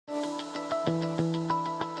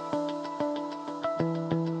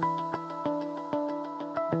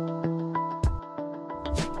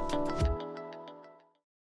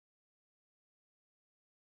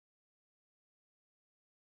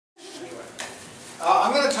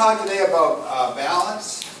I'm going to talk today about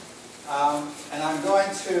balance, and I'm going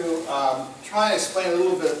to try and explain a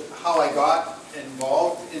little bit how I got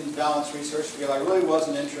involved in balance research, because I really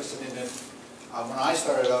wasn't interested in it when I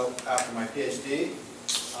started out after my PhD,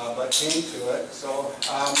 but came to it. So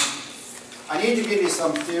I need to give you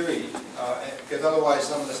some theory, because otherwise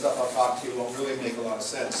some of the stuff I'll talk to you won't really make a lot of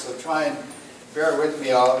sense. So try and bear with me.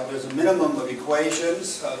 There's a minimum of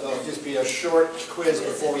equations. There'll just be a short quiz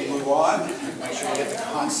before we move on. Make sure you get the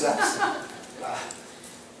concepts.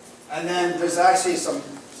 And then there's actually some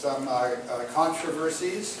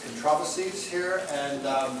controversies, controversies here, and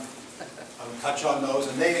I'll touch on those.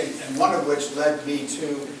 And one of which led me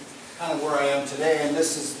to kind of where I am today. And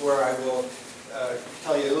this is where I will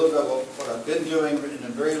tell you a little bit about what I've been doing in the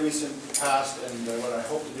very recent past and what I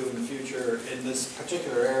hope to do in the future in this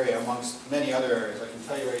particular area amongst many other areas. I can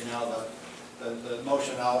tell you right now that the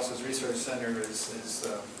Motion Analysis Research Center is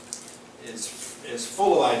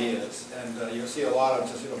full of ideas, and you'll see a lot of,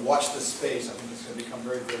 just watch this space. I think it's going to become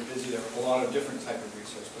very, very busy. There are a lot of different types of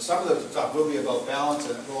research, but some of the stuff will be about balance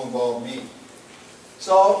and it will involve me.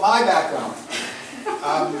 So my background.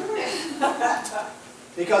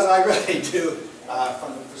 Because I really do,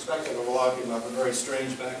 from the perspective of a lot of people, have a very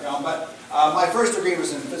strange background. But my first degree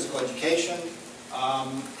was in physical education,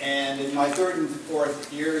 and in my third and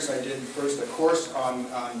fourth years, I did first a course on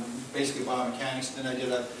basically biomechanics, and then I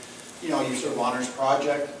did a, your sort of honors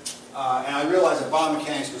project. And I realized that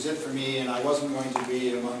biomechanics was it for me, and I wasn't going to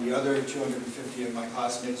be among the other 250 of my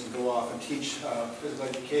classmates and go off and teach physical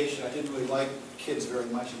education. I didn't really like kids very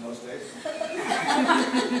much in those days.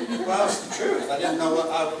 Well, it's the truth. I didn't know what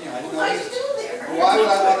I didn't know. Why would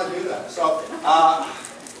I want to do that? So,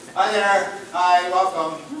 hi there. Hi,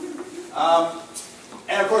 welcome.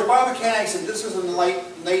 And of course, biomechanics, and this was in the late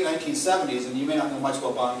 1970s, and you may not know much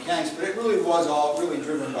about biomechanics, but it really was all really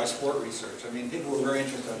driven by sport research. I mean, people were very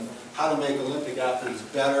interested in how to make Olympic athletes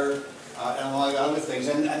better, and a lot of other things.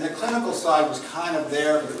 And the clinical side was kind of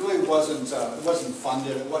there, but it really wasn't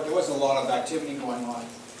funded. There wasn't a lot of activity going on.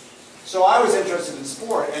 So I was interested in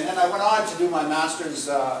sport, and then I went on to do my master's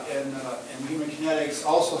in human kinetics,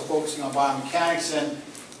 also focusing on biomechanics. And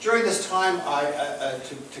during this time,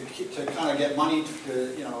 to kind of get money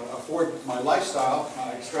to afford my lifestyle,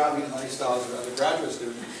 my extravagant lifestyle as a graduate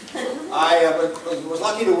student, I was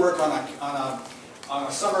lucky to work on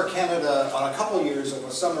a summer Canada, on a couple of years of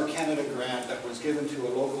a summer Canada grant that was given to a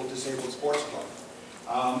local disabled sports club.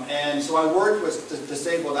 And so I worked with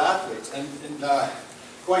disabled athletes. And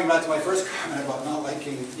going back to my first comment about not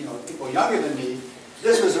liking people younger than me,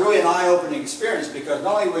 this was really an eye-opening experience, because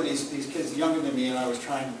not only were these kids younger than me, and I was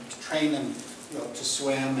trying to train them to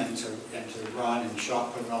swim and to run and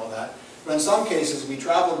shot put and all that, but in some cases we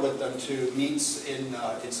traveled with them to meets in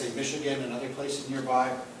say Michigan and other places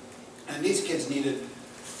nearby, and these kids needed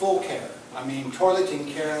full care. I mean,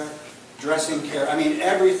 toileting care, dressing care, I mean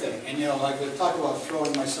everything. And like they talk about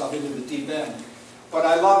throwing myself into the deep end, but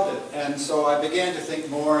I loved it, and so I began to think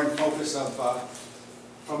more and focus of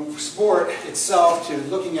from sport itself to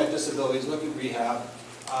looking at disabilities, looking at rehab,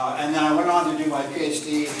 and then I went on to do my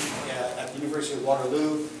PhD at the University of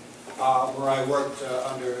Waterloo, where I worked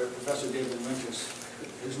under Professor David Winter,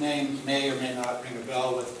 whose name may or may not ring a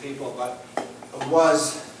bell with people, but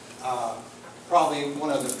was probably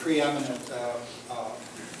one of the preeminent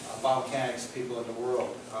biomechanics people in the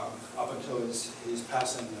world up until his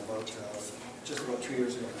passing just about 2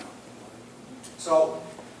 years ago now. So.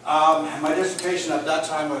 My dissertation at that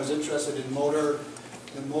time, I was interested in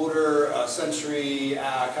the motor sensory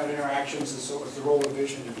kind of interactions, and so was the role of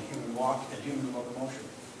vision in human walk and human locomotion.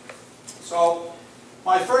 So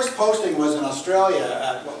my first posting was in Australia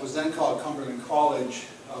at what was then called Cumberland College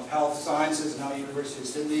of Health Sciences, now University of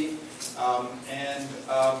Sydney, and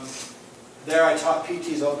there I taught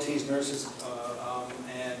PTs, OTs, nurses,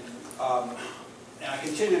 and I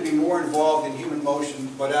continued to be more involved in human motion,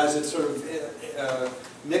 but as it sort of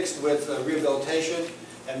mixed with rehabilitation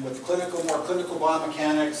and with more clinical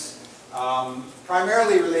biomechanics,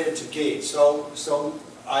 primarily related to gait. So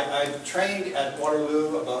I trained at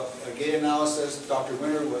Waterloo about gait analysis. Dr.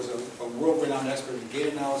 Winter was a world-renowned expert in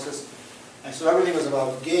gait analysis, and so everything was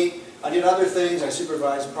about gait. I did other things. I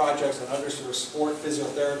supervised projects and other sort of sport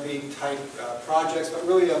physiotherapy type projects, but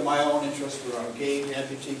really my own interests were on gait,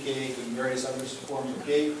 amputee gait, and various other forms of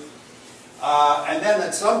gait. And then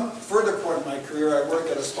at some further point in my career, I worked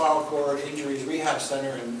at a spinal cord injuries rehab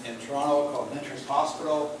center in Toronto called Ventures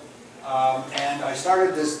Hospital. And I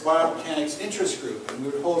started this biomechanics interest group, and we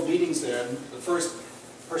would hold meetings there. And the first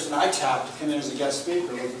person I tapped to come in as a guest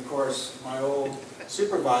speaker was, of course, my old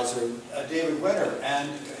supervisor, David Winter. And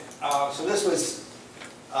so this was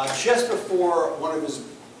just before one of his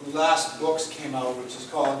last books came out, which is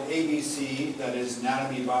called ABC, that is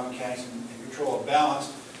Anatomy, Biomechanics, and Control of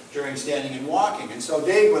Balance during standing and walking. And so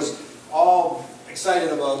Dave was all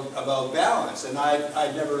excited about balance, and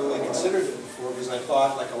I'd never really considered it before, because I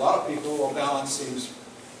thought, like a lot of people, well, balance seems,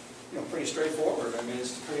 you know, pretty straightforward. I mean,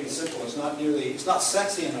 it's pretty simple. It's not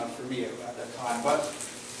sexy enough for me at that time. But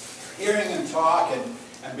hearing him talk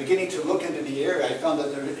and beginning to look into the area, I found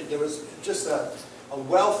that there was just a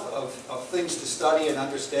wealth of things to study and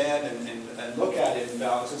understand and look at in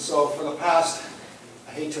balance. And so for the past,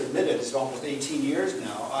 I hate to admit it, it's almost 18 years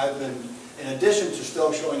now, I've been, in addition to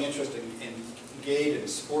still showing interest in gait and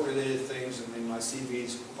sport-related things, and in my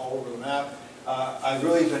CVs all over the map, I've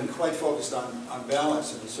really been quite focused on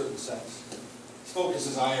balance in a certain sense. As focused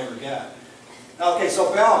as I ever get. Now, okay,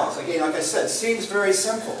 so balance, again, like I said, seems very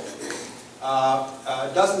simple.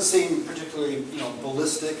 Doesn't seem particularly, you know,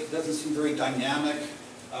 ballistic, doesn't seem very dynamic.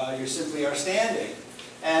 You simply are standing.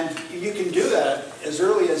 And you can do that as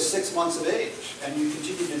early as 6 months of age, and you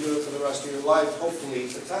continue to do it for the rest of your life, hopefully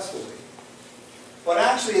successfully. But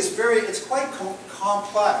actually, it's quite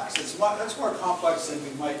complex. It's much more complex than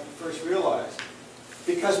we might first realize.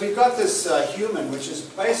 Because we've got this human, which is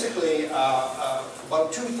basically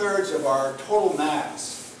about 2/3 of our total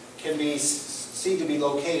mass can be seen to be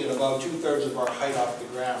located about 2/3 of our height off the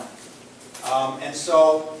ground.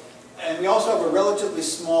 And we also have a relatively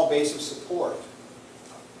small base of support,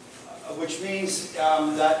 which means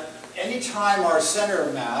that any time our center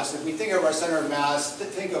of mass, if we think of our center of mass,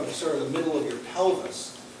 think of sort of the middle of your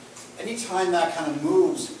pelvis, any time that kind of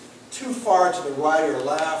moves too far to the right or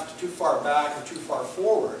left, too far back or too far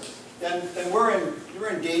forward, then you're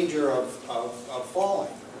in danger of falling.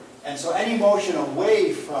 And so any motion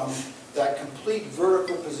away from that complete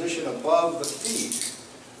vertical position above the feet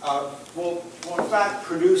will in fact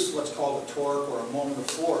produce what's called a torque or a moment of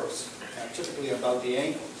force, typically about the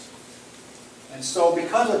ankles. And so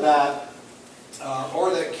because of that, or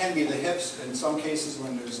that can be the hips, in some cases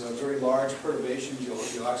when there's a very large perturbations,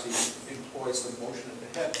 you'll actually employ some motion of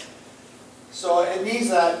the hip. So it means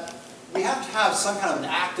that we have to have some kind of an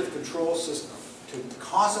active control system to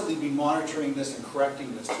constantly be monitoring this and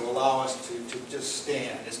correcting this to allow us to just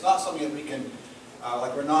stand. It's not something that we can,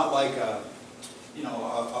 like we're not like a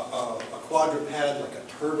quadruped, like a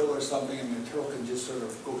turtle or something. I mean, a turtle can just sort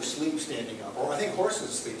of go to sleep standing up. Or I think horses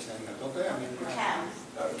sleep standing up, don't they? I mean,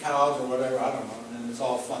 cows or whatever, I don't know. And it's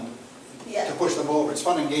all fun to push them over. It's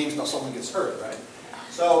fun in games until someone gets hurt, right?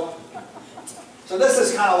 So this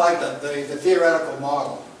is kind of like the theoretical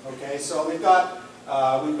model. Okay, so we've got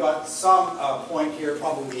some point here,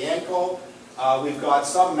 probably the ankle. We've got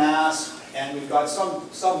some mass, and we've got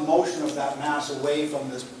some motion of that mass away from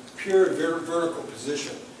this pure vertical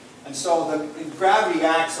position. And so the gravity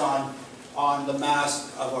acts on the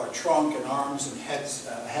mass of our trunk and arms and head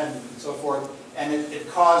and so forth, and it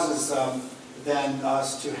causes then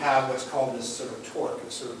us to have what's called this sort of torque,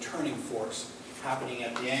 this sort of turning force happening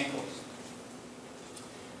at the ankles.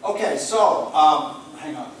 Okay, so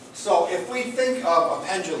hang on. So if we think of a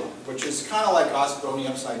pendulum, which is kind of like us going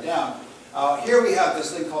upside down, here we have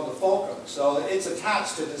this thing called the fulcrum. So it's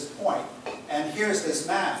attached to this point, and here's this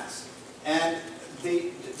mass. And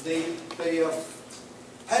the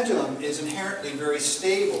pendulum is inherently very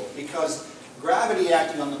stable because gravity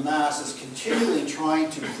acting on the mass is continually trying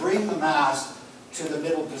to bring the mass to the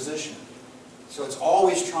middle position. So it's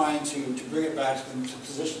always trying to bring it back to the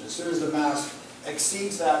position. As soon as the mass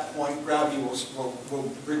exceeds that point, gravity will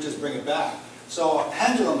just bring it back. So a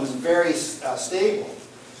pendulum is very stable.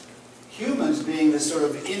 Humans, being this sort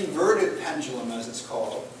of inverted pendulum, as it's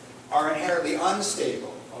called, are inherently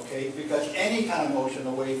unstable, okay? Because any kind of motion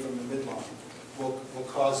away from the midline will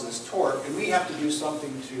cause this torque, and we have to do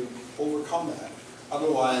something to overcome that.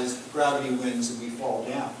 Otherwise, gravity wins and we fall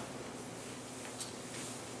down.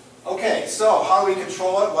 Okay, so how do we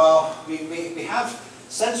control it? Well, we have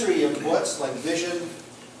sensory inputs like vision,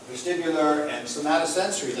 vestibular, and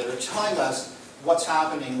somatosensory that are telling us what's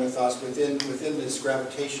happening with us within this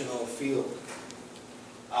gravitational field.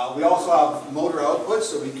 We also have motor outputs,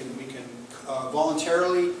 so we can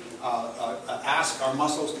voluntarily ask our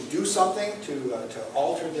muscles to do something to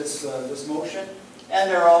alter this motion. And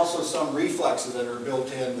there are also some reflexes that are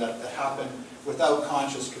built in that happen without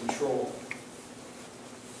conscious control.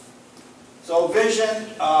 So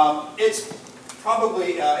vision,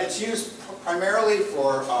 it's used primarily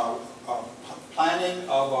for planning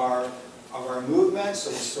of our movements. So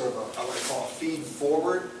it's sort of what I call a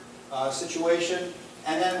feed-forward situation.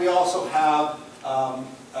 And then we also have,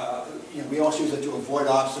 we also use it to avoid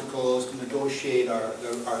obstacles, to negotiate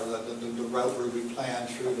the route where we plan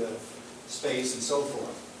through the space, and so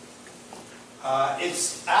forth.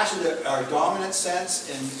 It's actually our dominant sense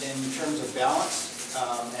in terms of balance,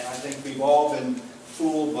 and I think we've all been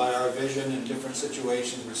fooled by our vision in different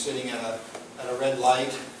situations. We're sitting at a red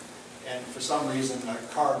light, and for some reason a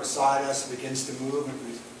car beside us begins to move, and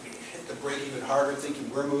we hit the brake even harder thinking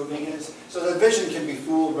we're moving it. So the vision can be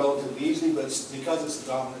fooled relatively easily, but because it's the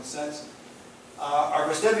dominant sense. Our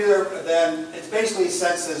vestibular, then, it basically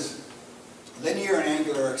senses linear and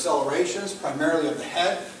angular accelerations, primarily of the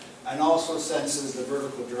head, and also senses the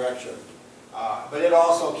vertical direction. But it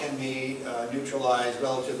also can be neutralized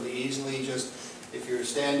relatively easily. Just if you're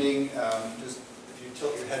standing, just if you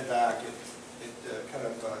tilt your head back, it kind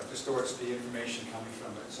of distorts the information coming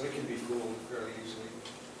from it. So it can be fooled fairly easily.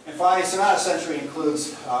 And finally, somatosensory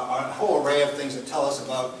includes a whole array of things that tell us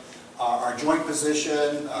about our joint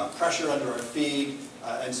position, pressure under our feet,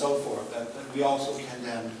 and so forth, that we also can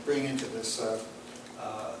then bring into this,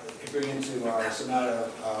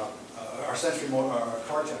 our sensory motor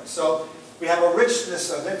cortex. So we have a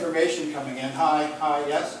richness of information coming in. Hi,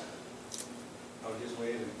 yes? Oh, just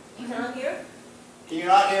waiting. You cannot hear? Can you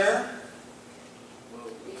not hear?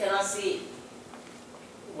 You cannot see.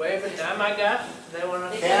 Wave at them, I guess. They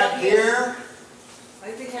want to. Can't hear?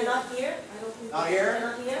 They cannot hear? I don't think Not they, here?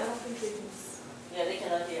 Cannot hear? I don't think they can. Yeah, they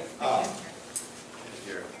cannot hear.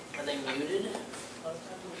 Are they muted?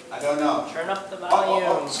 I don't know. Turn up the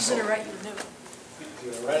volume. She's going to write you a note.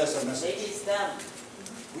 You write us a message. Maybe it's them.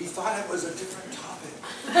 We thought it was a different topic.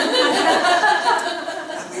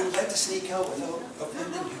 And we would like to sneak out without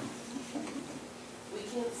offending him. We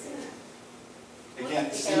can't see. They can't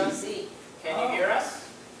They see. cannot see. Can you hear us?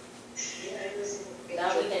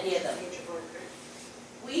 Now we can hear them.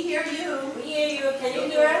 We hear you. We hear you. Can you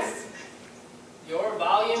hear us? Your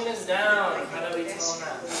volume is down. How do we tell them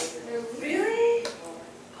that? Really?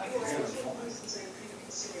 I can hear them.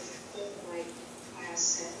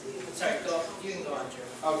 Sorry, you can go on, Joe.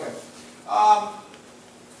 Okay.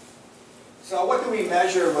 So what do we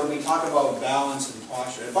measure when we talk about balance and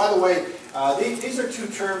posture? And by the way, these are two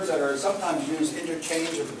terms that are sometimes used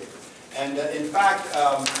interchangeably. And in fact,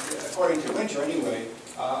 according to Winter anyway,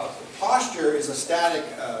 posture is a static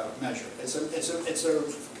measure. It's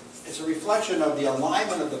a reflection of the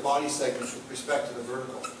alignment of the body segments with respect to the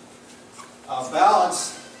vertical.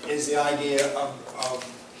 Balance is the idea of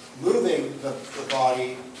moving the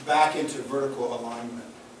body back into vertical alignment.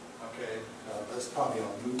 Okay, that's probably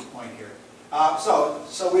a moot point here.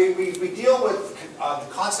 So we deal with the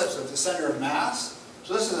concepts of the center of mass.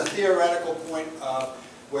 So this is a theoretical point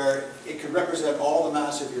where it could represent all the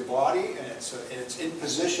mass of your body, and it's in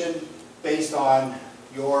position based on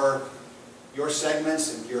your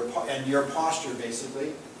segments and your posture,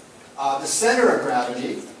 basically. The center of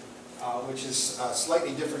gravity, which is a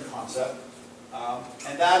slightly different concept,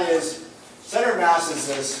 and that is, center of mass is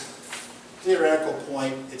this theoretical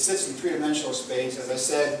point. It sits in three-dimensional space. As I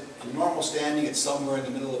said, in normal standing, it's somewhere in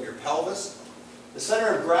the middle of your pelvis. The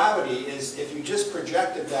center of gravity is if you just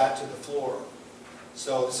projected that to the floor.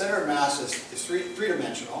 So the center of mass is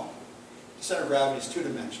three-dimensional. The center of gravity is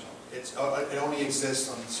two-dimensional. It only exists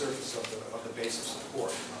on the surface of the base of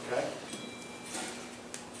support. Okay.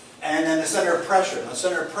 And then the center of pressure. Now, the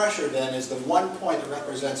center of pressure then is the one point that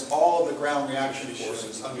represents all of the ground reaction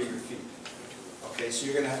forces under your feet. Okay, so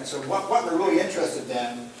you're going to have, so what we're really interested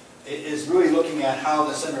then is really looking at how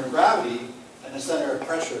the center of gravity and the center of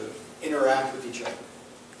pressure interact with each other,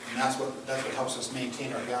 and that's what helps us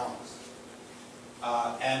maintain our balance.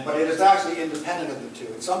 But it is actually independent of the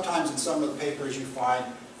two. And sometimes in some of the papers you find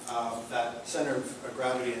that center of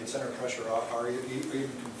gravity and center of pressure are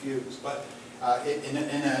even confused. But in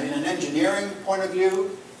an engineering point of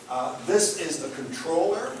view, this is the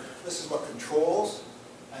controller. This is what controls,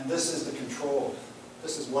 and this is the controlled.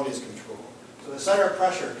 This is what is controlled. So the center of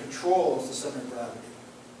pressure controls the center of gravity.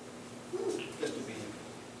 Just to be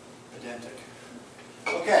pedantic.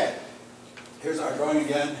 Okay, here's our drawing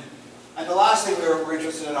again. And the last thing we're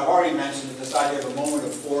interested in, I've already mentioned, is this idea of a moment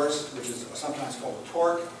of force, which is sometimes called a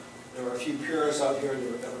torque. There are a few purists out here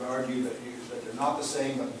that would argue that they're not the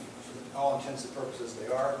same, but for all intents and purposes they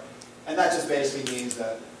are. And that just basically means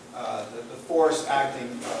that the force acting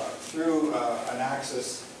through an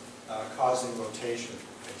axis causing rotation,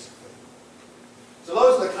 basically. So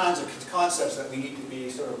those are the kinds of concepts that we need to be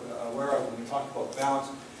sort of aware of when we talk about balance.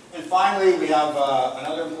 And finally, we have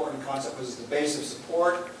another important concept, which is the base of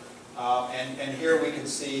support. And here we can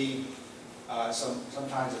see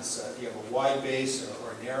sometimes it's you have a wide base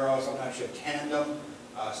or narrow. Sometimes you have tandem,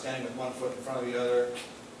 standing with one foot in front of the other.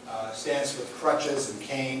 Stands with crutches and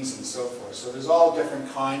canes and so forth. So there's all different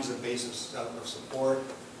kinds of bases of support.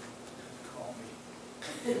 Call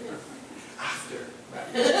me. after.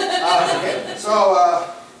 Okay, so,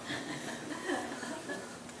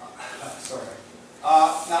 sorry.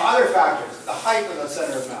 Now other factors, the height of the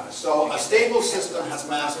center of mass. So a stable system has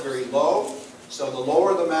mass very low. So the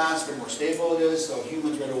lower the mass, the more stable it is. So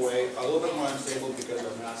humans right away are a little bit more unstable because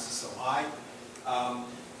our mass is so high.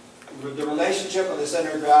 The relationship of the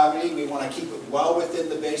center of gravity, we want to keep it well within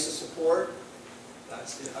the base of support.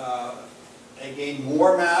 That's again,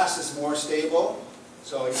 more mass is more stable.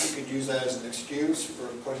 So you could use that as an excuse for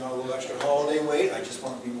putting on a little extra holiday weight. I just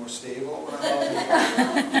want to be more stable when I'm home.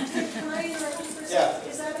 Can I interrupt you for a Yeah. second?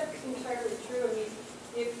 Is that entirely true? I mean,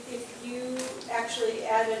 if you actually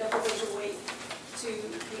added a whole bunch of weight to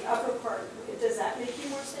the upper part, does that make you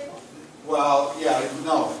more stable? Well, yeah,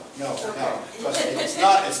 no. Trust me,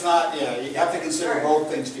 it's not, yeah, you have to consider both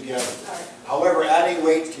things together. All right. However, adding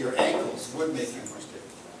weight to your ankles would make you more stable.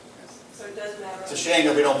 So it does matter. It's a shame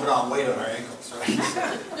that we don't put on weight on our ankles, right?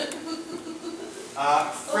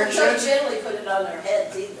 Well, we don't Friction. generally put it on our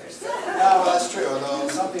heads either, so. No, well, that's true, although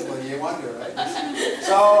some people, you wonder, right?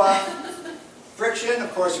 So, friction,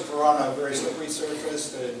 of course, if we're on a very slippery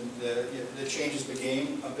surface, it changes the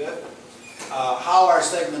game a bit. How our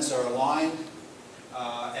segments are aligned,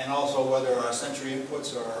 and also whether our sensory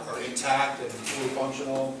inputs are intact and fully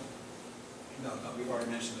functional. No, we've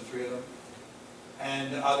already mentioned the three of them.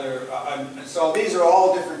 And and so these are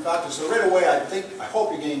all different factors. So right away, I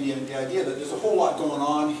hope you're getting the idea that there's a whole lot going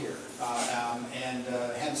on here, and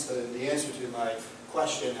hence the answer to my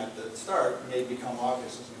question at the start may become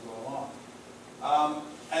obvious as we go along.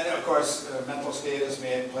 And then, of course, mental status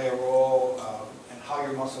may play a role, and how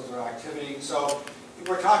your muscles are activating. So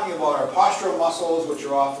we're talking about our postural muscles, which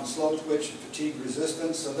are often slow twitch and fatigue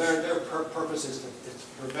resistance. So their purpose is to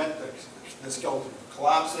prevent the skeleton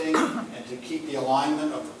collapsing and to keep the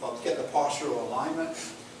alignment get the postural alignment.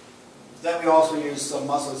 Then we also use some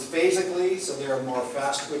muscles phasically, so they're more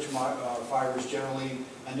fast twitch fibers generally,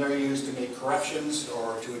 and they're used to make corrections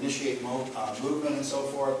or to initiate movement and so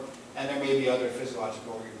forth. And there may be other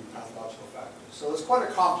physiological or even pathological factors. So it's quite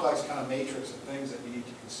a complex kind of matrix of things that we need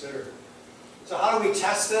to consider. So how do we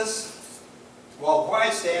test this? Well,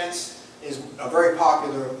 quiet stance is a very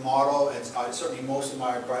popular model. It's certainly most of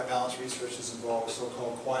my balance research is involved with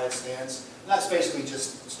so-called quiet stance. And that's basically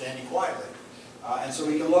just standing quietly. And so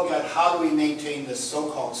we can look at how do we maintain this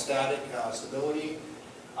so-called static stability.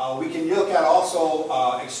 We can look at also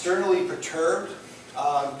externally perturbed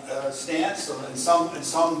stance. So in some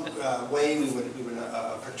way we would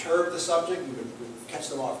perturb the subject. We would catch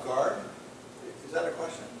them off guard. Is that a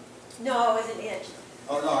question? No, it wasn't it.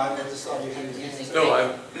 Oh no, I just thought you could use it. No,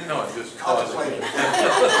 I'm just Contemplating.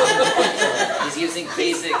 He's using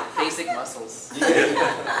basic muscles.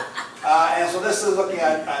 And so this is looking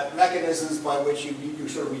at mechanisms by which you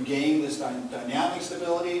sort of regain this dynamic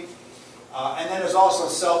stability. And then there's also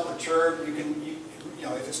self-perturbed. You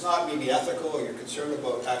know, if it's not maybe ethical or you're concerned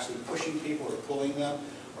about actually pushing people or pulling them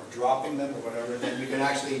or dropping them or whatever, then you can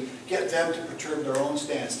actually get them to perturb their own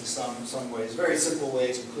stance in some ways. Very simple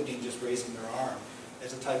ways, including just raising their arm.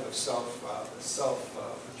 It's a type of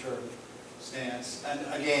self-perturbed stance. And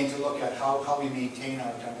again, to look at how we maintain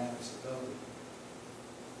our dynamic stability.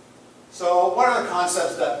 So one of the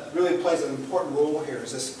concepts that really plays an important role here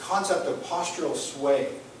is this concept of postural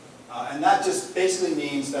sway. And that just basically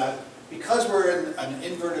means that because we're in an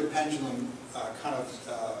inverted pendulum kind of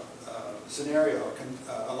scenario,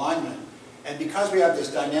 alignment, and because we have this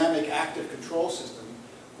dynamic active control system,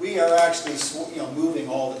 we are actually moving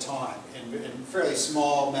all the time in fairly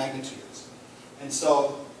small magnitudes. And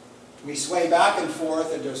so we sway back and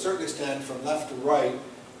forth, and to a certain extent from left to right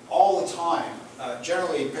all the time,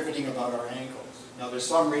 generally pivoting about our ankles. Now there's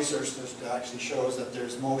some research that actually shows that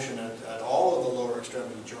there's motion at all of the lower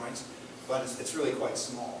extremity joints, but it's really quite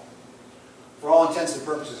small. For all intents and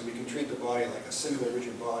purposes, we can treat the body like a single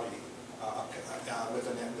rigid body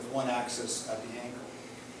with one axis at the ankle.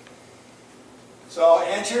 So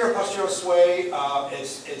anterior postural sway,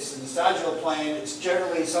 it's in the sagittal plane. It's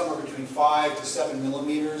generally somewhere between 5 to 7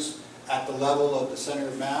 millimeters at the level of the center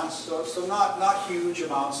of mass. So not huge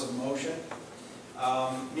amounts of motion.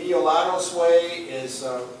 Medial-lateral sway is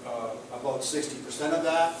about 60% of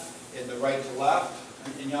that in the right to left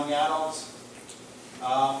in young adults.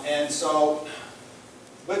 And so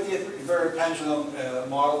with the inverted pendulum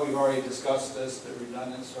model, we've already discussed this, the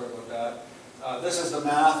redundant sort of that. This is the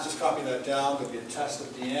math, just copy that down, there'll be a test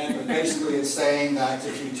at the end, but basically it's saying that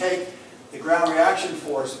if you take the ground reaction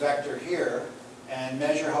force vector here and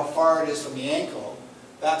measure how far it is from the ankle,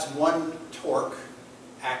 that's one torque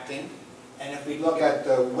acting. And if we look at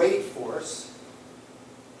the weight force,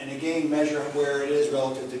 and again measure where it is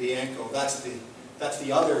relative to the ankle, that's the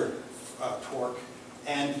other torque.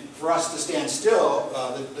 And for us to stand still,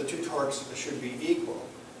 the two torques should be equal.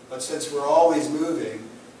 But since we're always moving,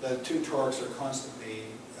 the two torques are constantly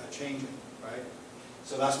changing, right?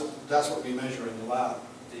 So that's what we measure in the lab,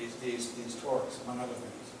 these torques, among other things.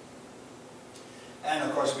 And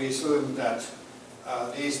of course, we assume that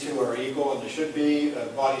these two are equal, and they should be.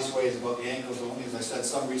 Body sway is about the ankles only. As I said,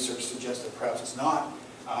 some research suggests that perhaps it's not,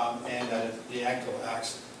 and that the ankle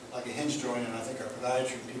acts like a hinge joint, and I think our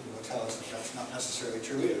podiatry people will tell us that that's not necessarily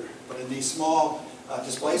true either. But in these small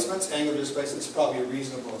displacements, angular displacements, it's probably a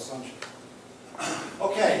reasonable assumption.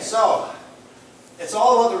 Okay, so it's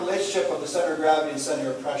all about the relationship of the center of gravity and center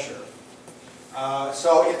of pressure.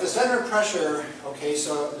 So if the center of pressure, okay,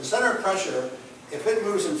 so the center of pressure, if it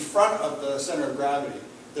moves in front of the center of gravity,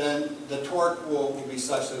 then the torque will be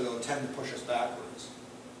such that it will tend to push us backwards.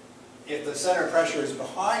 If the center of pressure is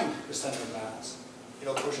behind the center of mass,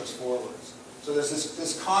 it'll push us forwards. So there's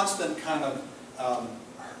this constant kind of,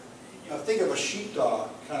 think of a sheepdog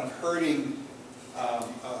kind of herding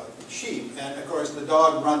sheep. And of course, the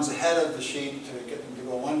dog runs ahead of the sheep to get them to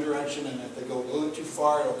go one direction, and if they go a little too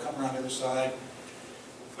far, it'll come around the other side.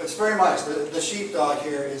 But it's very much, the sheepdog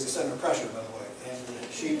here is the center of pressure, by the way, and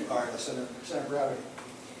the sheep are the center of gravity,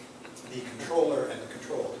 the controller and the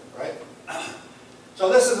controlled, right? So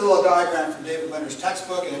this is a little diagram from David Linder's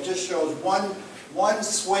textbook, and it just shows one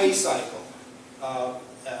sway cycle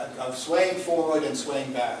of swaying forward and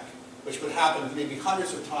swaying back, which would happen maybe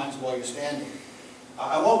hundreds of times while you're standing.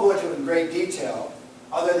 I won't go into it in great detail,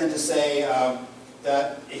 other than to say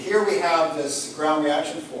that here we have this ground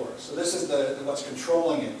reaction force. So this is what's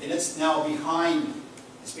controlling it, and it's now behind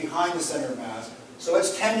the center of mass. So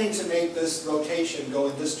it's tending to make this rotation go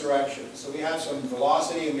in this direction. So we have some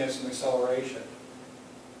velocity and we have some acceleration.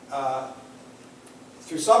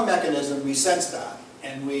 Through some mechanism, we sense that,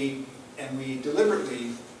 and we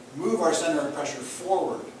deliberately move our center of pressure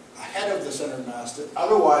forward, ahead of the center of mass.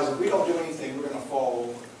 Otherwise, if we don't do anything, we're going to fall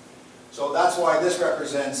over. So that's why this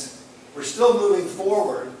represents, we're still moving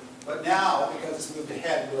forward, but now, because it's moved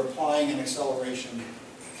ahead, we're applying an acceleration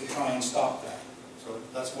to try and stop that. So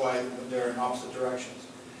that's why they're in opposite directions.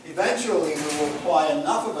 Eventually, we will apply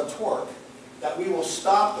enough of a torque that we will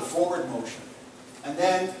stop the forward motion, and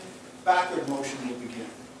then backward motion will begin.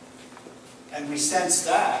 And we sense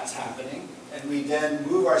that's happening, and we then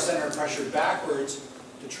move our center of pressure backwards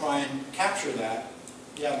to try and capture that.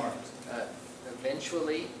 Yeah, Mark?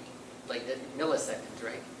 Eventually, like milliseconds,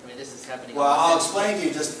 right? I mean, this is happening. Well, I'll explain to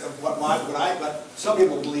you just what some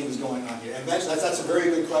people believe is going on here. Eventually, that's a very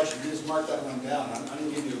good question. You just mark that one down. I'm going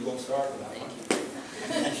to give you a gold star for that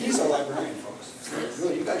one. And he's a librarian, folks.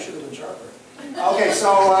 Really, you guys should have been sharper. Okay,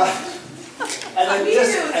 so and then We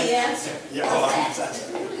just knew the answer. yeah,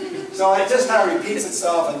 so it just kind of repeats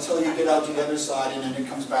itself until you get out to the other side, and then it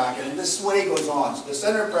comes back, and this sway goes on. So the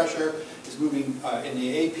center of pressure is moving in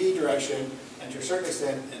the AP direction, and to a certain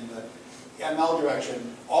extent in the ML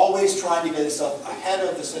direction, always trying to get itself ahead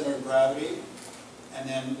of the center of gravity, and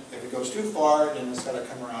then if it goes too far, then it's got to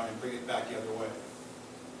come around and bring it back the other way.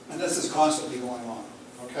 And this is constantly going on.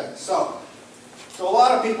 Okay, so a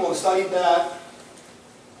lot of people have studied that,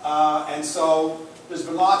 and so there's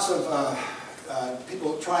been lots of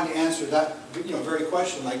people trying to answer that very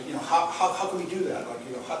question, like how can we do that? Like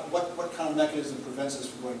what kind of mechanism prevents us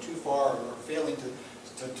from going too far or failing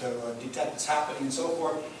to detect what's happening and so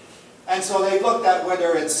forth. And so they looked at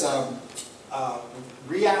whether it's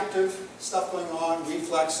reactive stuff going on,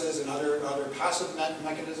 reflexes and other passive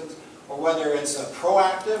mechanisms, or whether it's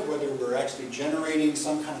proactive, whether we're actually generating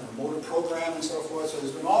some kind of a motor program and so forth. So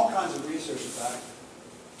there's been all kinds of research of that.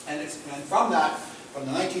 And from that, from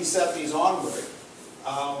the 1970s onward,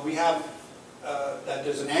 we have that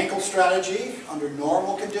there's an ankle strategy under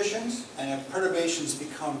normal conditions, and if perturbations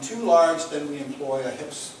become too large, then we employ a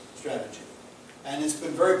hips strategy. And it's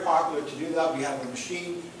been very popular to do that. We have a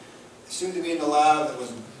machine, soon to be in the lab, that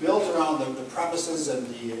was built around the premises and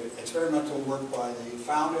the experimental work by the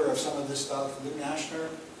founder of some of this stuff, Lou Nashner.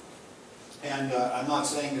 And I'm not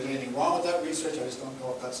saying there's anything wrong with that research, I just don't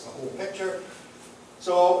know if that's the whole picture.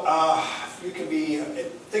 So you can be,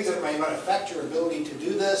 things that might affect your ability to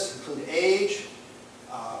do this include age,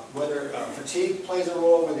 whether fatigue plays a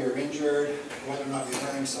role, whether you're injured, whether or not you're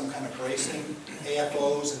wearing some kind of bracing,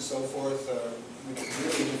 AFOs and so forth, which is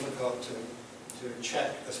really difficult to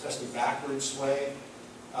check, especially backward sway.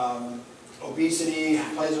 Obesity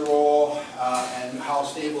plays a role, and how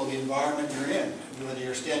stable the environment you're in, whether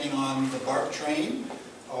you're standing on the BARC train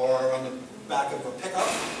or on the back of a pickup,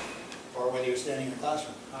 or whether you're standing in a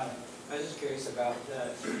classroom. Hi. I was just curious about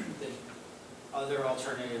the other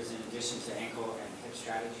alternatives in addition to ankle and hip hip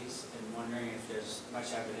strategies, and wondering if there's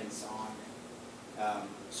much evidence on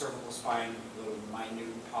cervical spine, little minute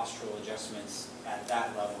postural adjustments at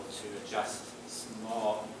that level to adjust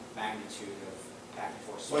small magnitude of back and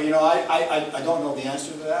forth. Well, you know, I don't know the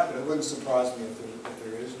answer to that, but it wouldn't surprise me if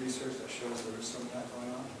there is research that shows there is some of that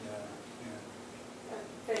going on.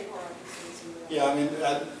 Faye Horak is doing some of that. Yeah, I mean,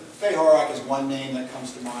 Faye Horak is one name that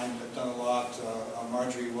comes to mind. They've done a lot.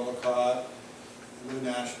 Marjorie Willicott, Lou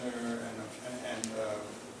Nashner, and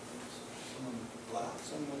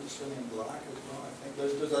someone just really in black as well, I think.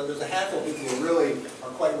 There's a handful of people who really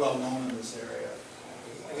are quite well known in this area.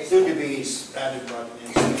 Soon to be added by the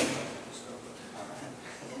name.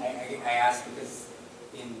 I ask because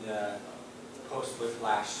in the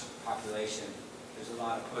post-whiplash population, there's a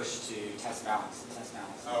lot of push to test balance.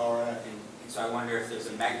 Oh, right. And so I wonder if there's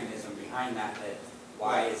a mechanism behind that,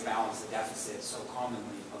 why is balance a deficit so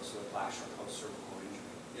commonly post-whiplash or post-cervical injury?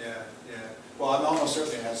 Yeah. Well, I'm almost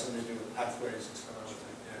certain it has something to do with pathways and stuff, I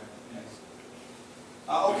think,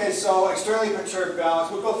 yeah. Okay, so externally perturbed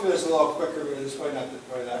balance. We'll go through this a little quicker because it's probably not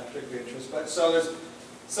that particularly interesting. But so there's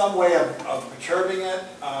some way of perturbing it,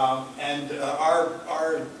 and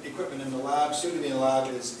our equipment in the lab, soon to be in the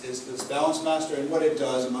lab, is this Balance Master, and what it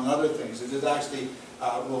does, among other things, is it actually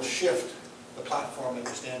will shift the platform that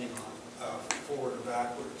you're standing on forward or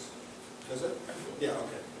backwards. Does it? Yeah,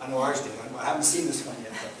 okay. I know ours did. I haven't seen this one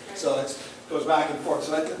yet. But, so it goes back and forth.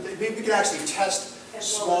 So we can actually test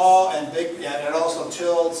small and big, yeah, and it also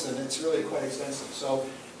tilts, and it's really quite extensive. So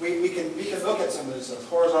we can look at some of this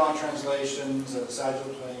horizontal translations,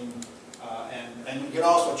 sagittal plane, and we can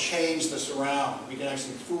also change the surround. We can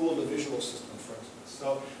actually fool the visual system, for instance.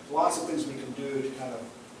 So lots of things we can do to kind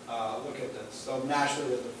of look at this. So Nashler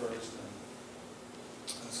was the first,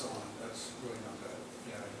 and so on. That's really not bad.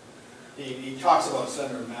 Yeah. He talks about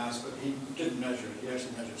center of mass, but he didn't measure it. He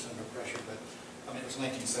actually measured center of pressure, but I mean it was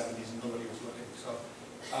 1970s and nobody was looking.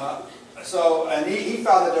 So and he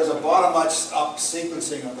found that there's a bottom-up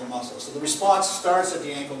sequencing of the muscles. So the response starts at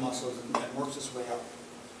the ankle muscles and works its way up,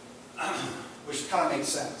 which kind of makes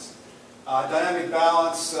sense. Dynamic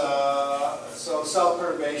balance, so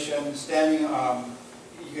self-perturbation, standing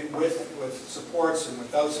you can with supports and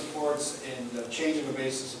without supports, and changing a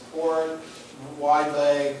base of support, wide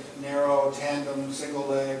leg, narrow, tandem, single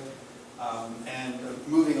leg, and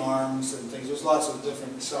moving arms and things. There's lots of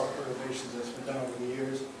different self-perturbations that's been done over the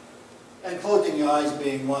years. And closing the eyes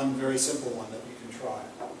being one very simple one that you can try.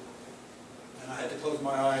 And I had to close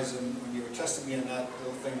my eyes and when you were testing me in that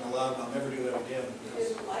little thing in the lab, I'll never do that again. You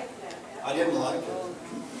didn't like that. I didn't like it.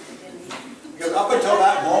 Because up until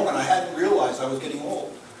that moment, I hadn't realized I was getting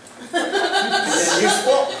old. And then you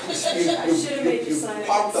spoke. I should have made you sign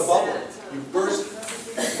popped the bubble. consent, You burst.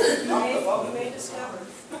 You may discover.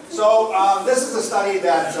 So this is a study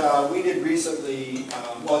that we did recently.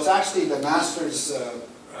 Well, it's actually the master's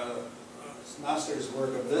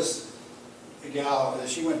work of this gal.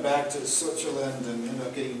 She went back to Switzerland and ended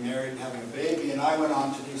up getting married and having a baby, and I went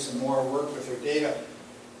on to do some more work with her data.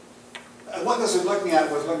 And what this was looking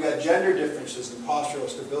at gender differences in postural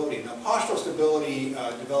stability. Now, postural stability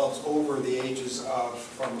develops over the ages of,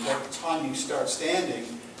 from the time you start standing,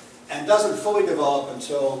 and doesn't fully develop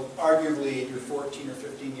until arguably you're 14 or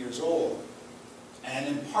 15 years old. And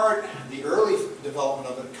in part, the early development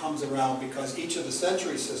of it comes around because each of the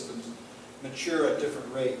sensory systems mature at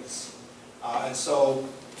different rates. And so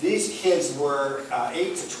these kids were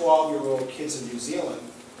 8 to 12-year-old kids in New Zealand.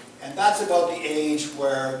 And that's about the age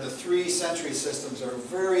where the 3 sensory systems are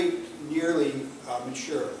very nearly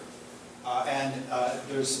mature.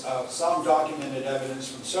 There's some documented evidence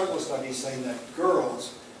from several studies saying that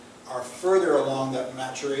girls are further along that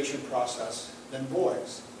maturation process than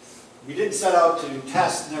boys. We didn't set out to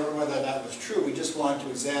test never whether that was true. We just wanted to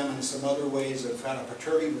examine some other ways of kind of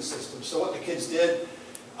perturbing the system. So what the kids did,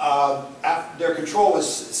 their control was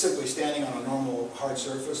simply standing on a normal hard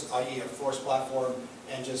surface, i.e. a forced platform,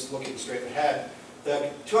 and just looking straight ahead. The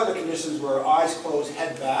 2 other conditions were eyes closed,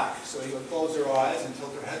 head back. So you would close their eyes and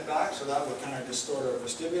tilt their head back, so that would kind of distort our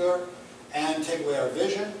vestibular and take away our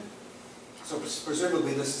vision. So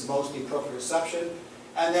presumably this is mostly proprioception.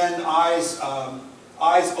 And then eyes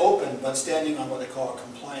open, but standing on what they call a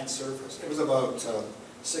compliant surface. It was about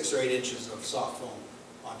 6 or 8 inches of soft foam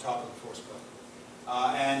on top of the force plate.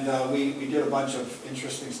 We did a bunch of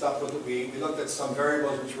interesting stuff with it. We looked at some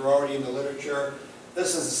variables which were already in the literature.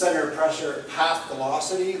 This is the center of pressure path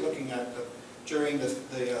velocity, looking at during the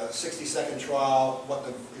 60-second trial, what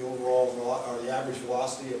the overall or the average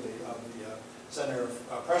velocity of the center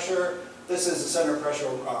of pressure. This is the center of pressure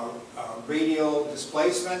radial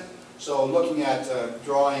displacement. So looking at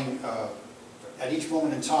drawing at each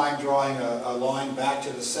moment in time drawing a line back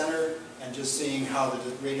to the center and just seeing how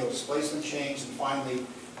the radial displacement changed. And finally,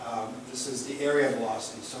 this is the area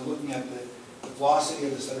velocity. So looking at the velocity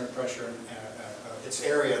of the center of pressure and its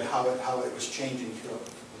area and how it was changing throughout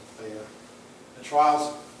the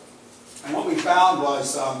trials. And what we found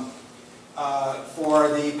was for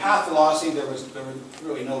the path velocity, there were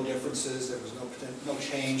really no differences. There was no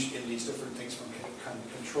change in these different things from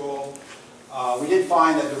control. We did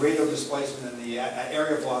find that the radial displacement and the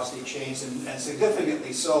area velocity changed, and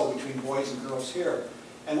significantly so between boys and girls here.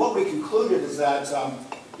 And what we concluded is that,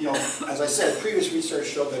 you know, as I said, previous research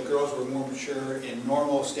showed that girls were more mature in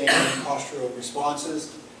normal standing postural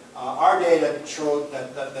responses. Our data showed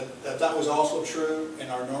that was also true in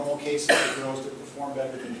our normal cases, that girls did perform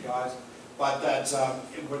better than guys, but that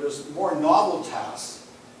where there's more novel tasks,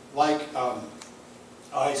 like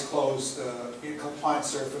eyes closed, compliant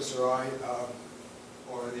surface or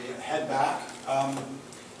or the head back,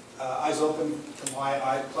 eyes open, compliant,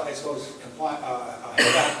 eyes closed, compliant,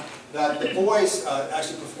 head back, that the boys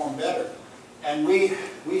actually performed better. And we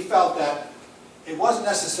felt that it wasn't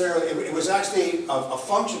necessarily, it was actually a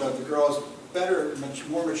function of the girls' better,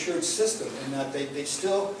 more matured system, in that they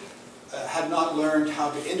still had not learned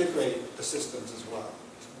how to integrate the systems as well.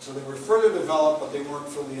 So they were further developed, but they weren't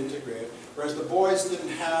fully integrated. Whereas the boys didn't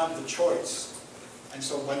have the choice. And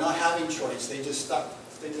so by not having choice, they just stuck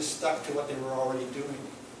to what they were already doing.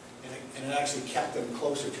 And it actually kept them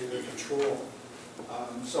closer to their control.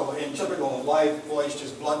 So in typical life, boys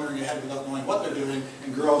just blundering ahead without knowing what they're doing,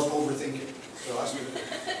 and girls overthinking. So that's good.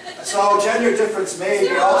 So gender difference may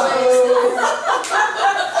be also...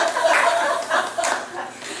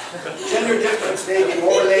 Gender difference may be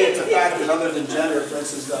more related to factors other than gender, for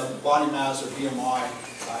instance, body mass or BMI,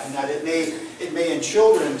 and that it may in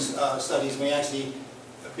children's studies may actually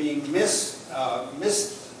be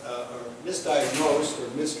misdiagnosed or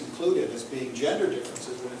misconcluded as being gender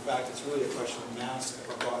differences, when in fact it's really a question of mass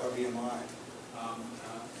or BMI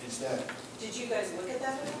instead. Did you guys look at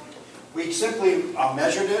that at all? We simply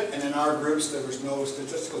measured it, and in our groups there was no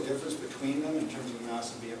statistical difference between them in terms of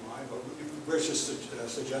mass and BMI, but we're just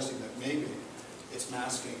suggesting that maybe it's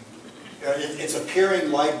masking. It's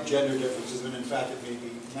appearing like gender differences, when in fact it may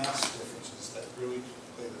be mass differences that really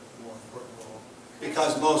play the more important role.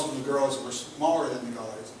 Because most of the girls were smaller than the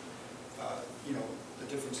guys, you know, the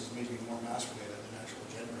differences may be more mass related than actual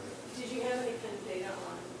gender related. Did you have any kind of data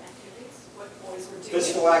on activities? What boys were doing?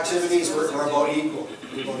 Physical activities were about equal.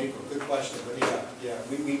 Good question, but yeah.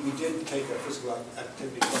 We did take a physical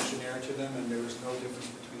activity questionnaire to them, and there was no difference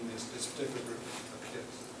between this particular group of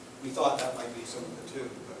kids. We thought that might be some of it too,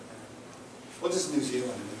 but well, this is New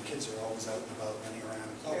Zealand, and the kids are always out and about running around.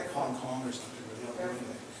 It's not like Hong Kong or something where they don't do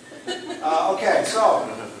anything. Okay, so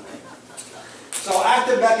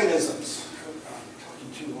active mechanisms. I'm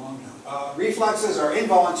talking too long now. Reflexes are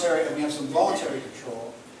involuntary, and we have some voluntary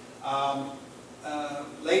control.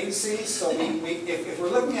 Latencies, so if we're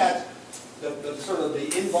looking at the sort of the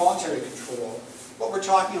involuntary control, what we're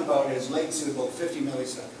talking about is latency of about 50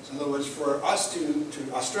 milliseconds. In other words, for us to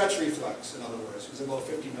a stretch reflex, in other words, is about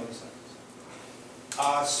 50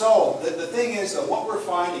 milliseconds. So the thing is, what we're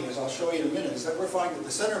finding, as I'll show you in a minute, is that we're finding that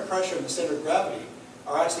the center of pressure and the center of gravity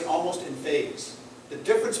are actually almost in phase. The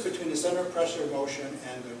difference between the center of pressure of motion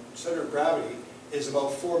and the center of gravity is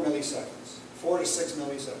about 4 milliseconds, 4 to 6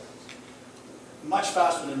 milliseconds. Much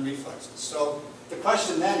faster than reflexes. So the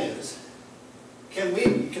question then is, can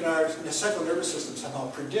our central nervous system somehow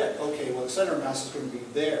predict, okay, well the center of mass is going to be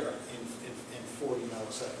there in 40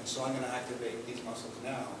 milliseconds, so I'm going to activate these muscles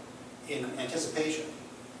now in anticipation?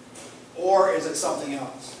 Or is it something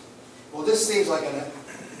else? Well, this seems like an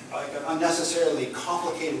unnecessarily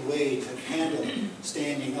complicated way to handle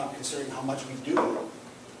standing up, considering how much we do.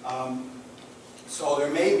 So there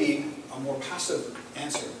may be a more passive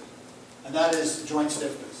answer, and that is joint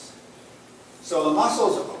stiffness. So the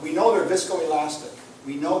muscles, we know they're viscoelastic.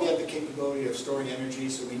 We know they have the capability of storing energy,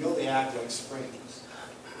 so we know they act like springs.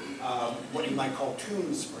 What you might call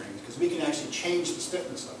tuned springs, because we can actually change the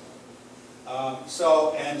stiffness of them.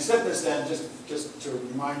 And stiffness then, just to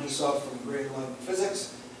remind yourself from grade 11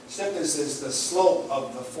 physics, stiffness is the slope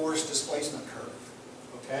of the force displacement curve,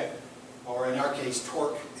 okay? Or in our case,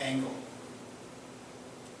 torque angle.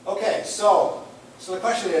 Okay, so the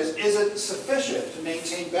question is it sufficient to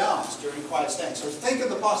maintain balance during quiet standing? So think of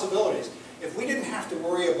the possibilities. If we didn't have to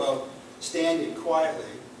worry about standing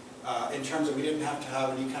quietly, in terms of we didn't have to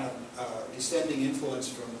have any kind of descending influence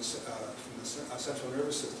from the central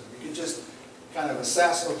nervous system, we could just kind of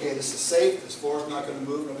assess, okay, this is safe, this floor is not going to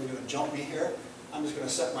move, nobody's going to jump me here. I'm just going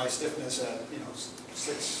to set my stiffness at,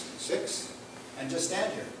 6, and just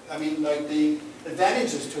stand here. I mean, like, the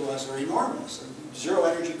advantages to us are enormous. Zero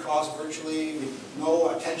energy cost virtually, no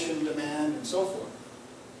attention demand, and so forth.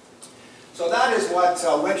 So that is what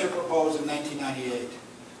Winter proposed in 1998.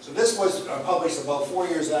 So this was published about 4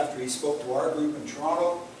 years after he spoke to our group in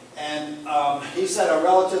Toronto. And he said a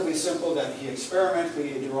relatively simple that he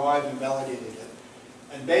experimentally derived and validated it.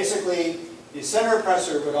 And basically, the center of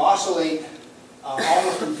pressure would oscillate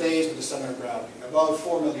almost in phase with the center of gravity, about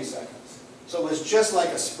 4 milliseconds. So it was just like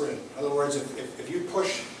a spring. In other words, if you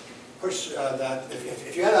push that,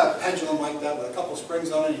 if you had a pendulum like that with a couple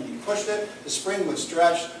springs on it and you pushed it, the spring would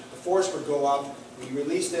stretch, the force would go up. When you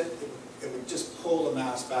released it, it would just pull the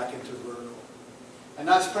mass back into the vertical. And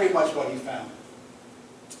that's pretty much what he found.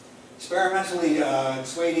 Experimentally,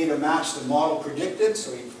 sway data matched the model predicted,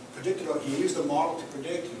 so he used the model to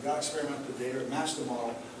predict, he got experimental data, it matched the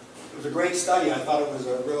model. It was a great study. I thought it was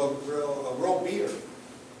a real beater.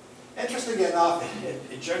 Interestingly enough,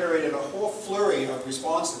 it generated a whole flurry of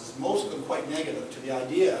responses, most of them quite negative, to the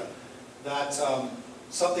idea that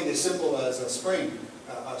something as simple as a spring,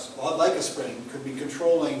 like a spring, could be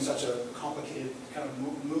controlling such a complicated kind of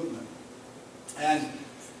movement. And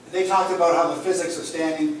they talked about how the physics of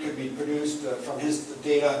standing could be produced from his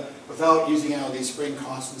data without using any of these spring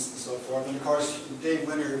constants and so forth. And of course, Dave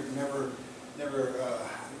Winter never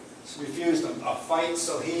refused a fight,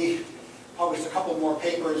 so he published a couple more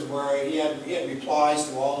papers where he had replies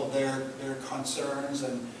to all of their concerns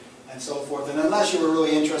and so forth. And unless you were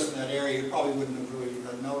really interested in that area, you probably wouldn't have really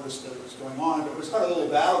noticed that it was going on. But it was quite a little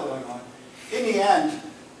battle going on. In the end,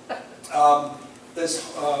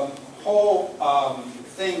 this whole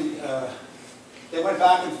thing, they went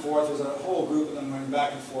back and forth. There was a whole group of them went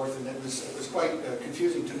back and forth, and it was quite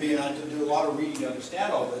confusing to me, and I had to do a lot of reading to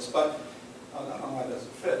understand all this. But I don't know why it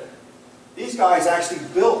doesn't fit. These guys actually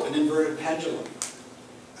built an inverted pendulum.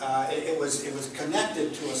 It was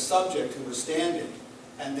connected to a subject who was standing,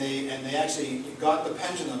 and they actually got the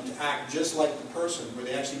pendulum to act just like the person, where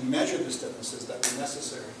they actually measured the stiffnesses that were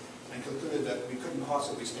necessary and concluded that we couldn't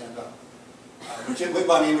possibly stand up. Which I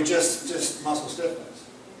mean, with just muscle stiffness.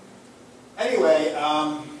 Anyway,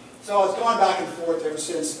 so it's gone back and forth ever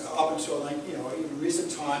since, up until, like, even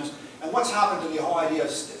recent times. And what's happened to the whole idea of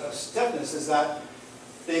stiffness is that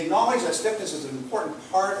they acknowledge that stiffness is an important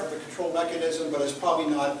part of the control mechanism, but it's probably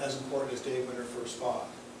not as important as Dave Winter first thought.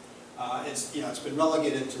 It's been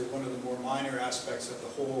relegated to one of the more minor aspects of the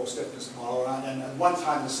whole stiffness model. And at one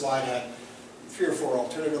time, the slide had 3 or 4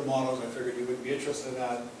 alternative models. I figured you would be interested in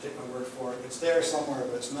that. Take my word for it. It's there somewhere,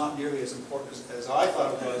 but it's not nearly as important as I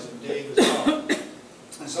thought it was, and Dave as well.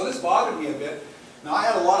 And so this bothered me a bit. Now, I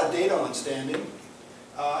had a lot of data on standing.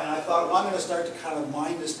 And I thought, well, I'm going to start to kind of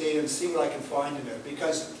mine this data and see what I can find in it.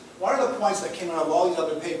 Because one of the points that came out of all these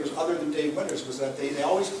other papers, other than Dave Winter's, was that they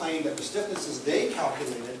always claimed that the stiffnesses they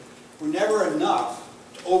calculated were never enough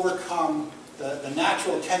to overcome the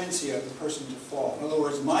natural tendency of the person to fall. In other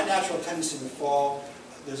words, my natural tendency to fall,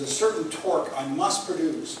 there's a certain torque I must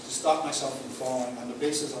produce to stop myself from falling on the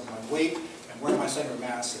basis of my weight and where my center of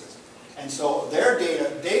mass is. And so their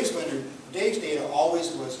data, Dave's data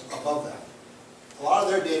always was above that. A lot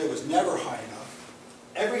of their data was never high enough.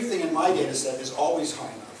 Everything in my data set is always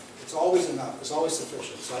high enough. It's always enough. It's always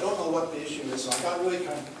sufficient. So I don't know what the issue is. So I got really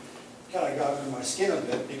kind of got under my skin a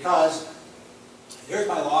bit, because here's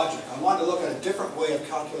my logic. I wanted to look at a different way of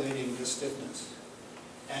calculating this stiffness.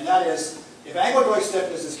 And that is, if ankle joint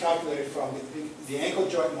stiffness is calculated from the ankle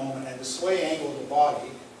joint moment and the sway angle of the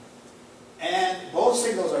body, and both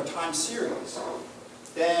signals are time series,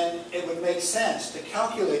 then it would make sense to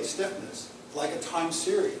calculate stiffness like a time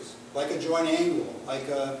series, like a joint angle, like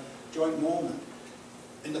a joint moment.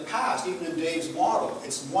 In the past, even in Dave's model,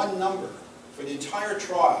 it's one number. For the entire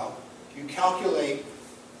trial, you calculate,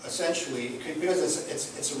 essentially, because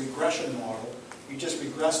it's a regression model, you just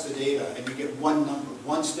regress the data and you get one number,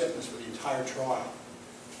 one stiffness for the entire trial.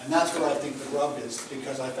 And that's where I think the rub is,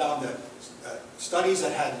 because I found that studies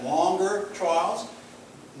that had longer trials,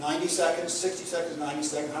 90 seconds, 60 seconds, 90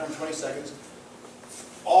 seconds, 120 seconds,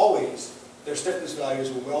 always their stiffness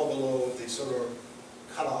values were well below the sort of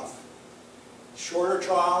cutoff. Shorter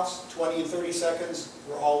trials, 20 and 30 seconds,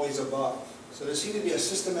 were always above. So there seemed to be a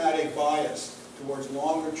systematic bias towards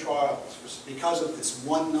longer trials because of this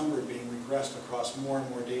one number being regressed across more and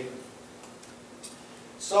more data.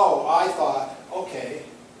 So I thought, okay,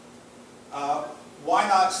 why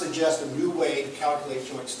not suggest a new way to calculate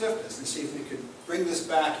joint stiffness and see if we could bring this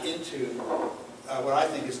back into what I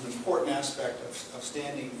think is an important aspect of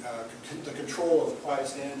standing, the control of quiet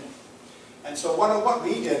standing. And so what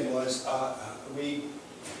we did was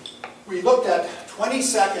we looked at 20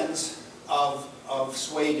 seconds of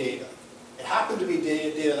sway data. It happened to be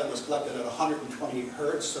data that was collected at 120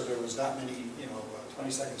 hertz, so there was that many, 20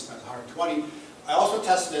 seconds times 120. I also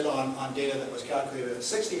tested it on data that was calculated at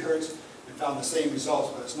 60 hertz and found the same results,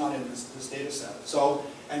 but it's not in this data set. So,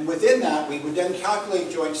 and within that, we would then calculate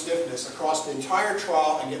joint stiffness across the entire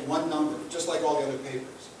trial and get one number, just like all the other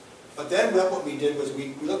papers. But then what we did was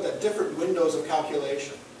we looked at different windows of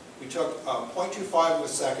calculation. We took 0.25 of a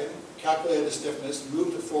second, calculated the stiffness,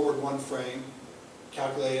 moved it forward one frame,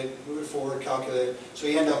 calculated, move it forward, calculated. So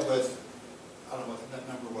you end up with, I don't know what that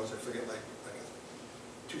number was, I forget, like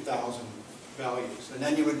 2,000 values. And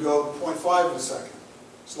then you would go 0.5 of a second,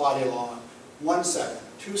 slide it along, 1 second,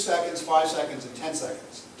 2 seconds, 5 seconds, and 10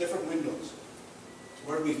 seconds. Different windows. So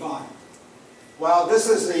what did we find? Well, this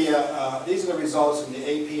is these are the results in the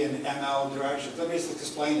AP and ML directions. Let me just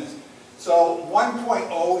explain this. So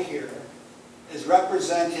 1.0 here is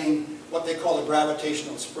representing what they call a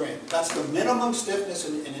gravitational spring. That's the minimum stiffness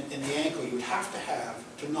in the ankle you would have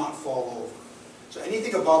to not fall over. So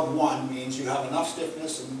anything above 1 means you have enough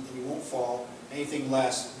stiffness and you won't fall. Anything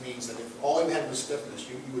less means that if all you had was stiffness,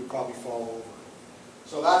 you would probably fall over.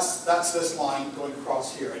 So that's this line going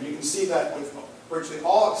across here. And you can see that with virtually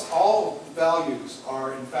all values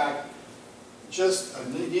are in fact just,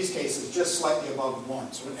 in these cases, just slightly above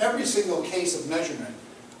 1. So in every single case of measurement,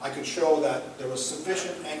 I could show that there was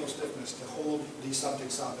sufficient ankle stiffness to hold these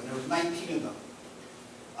subjects up, and there were 19 of them.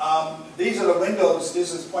 These are the windows.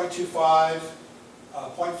 This is 0.25,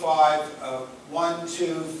 0.5, 1,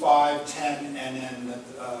 2, 5, 10, and then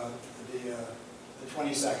the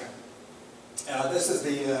 20 second. This is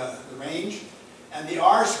the range. And the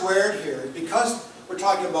R squared here, because we're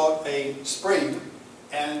talking about a spring,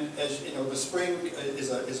 and as you know, the spring is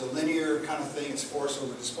a linear kind of thing, it's force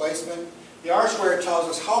over displacement. The R squared tells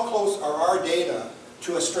us how close are our data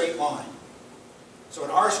to a straight line. So an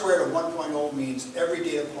R squared of 1.0 means every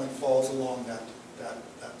data point falls along that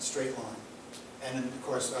straight line. And then, of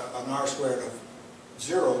course, an R squared of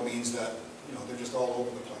 0 means that they're just all over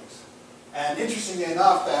the place. And interestingly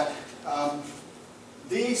enough, that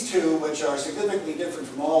these two, which are significantly different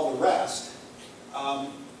from all the rest,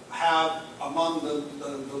 have among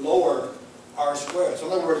the lower R squared. So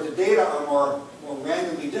in other words, the data are more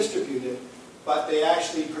randomly distributed, but they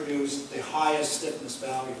actually produce the highest stiffness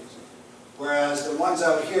values. Whereas the ones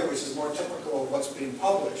out here, which is more typical of what's being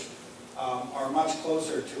published, are much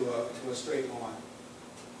closer to a straight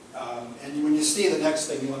line. And when you see the next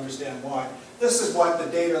thing, you'll understand why. This is what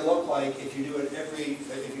the data look like if you do it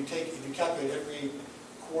if you calculate every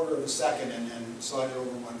quarter of a second and then slide it over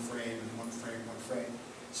one frame and one frame, one frame.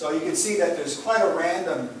 So you can see that there's quite a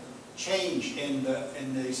random change in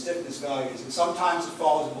the stiffness values. And sometimes it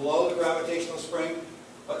falls below the gravitational spring,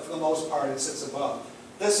 but for the most part it sits above.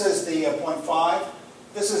 This is the 0.5.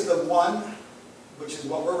 This is the 1, which is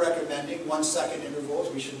what we're recommending, 1 second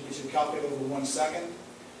intervals. We should calculate over 1 second.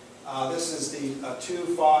 This is the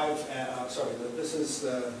 2, 5, this is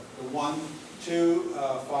the 1, 2,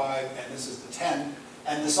 5, and this is the 10.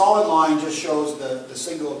 And the solid line just shows the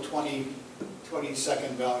single 20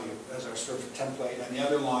 second value as our sort of template, and the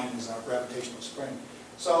other line is our gravitational spring.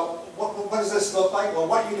 So what does this look like? Well,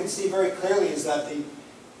 what you can see very clearly is that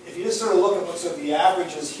if you just sort of look at what's the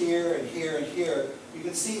averages here and here and here, you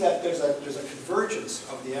can see that there's a convergence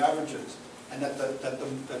of the averages, and that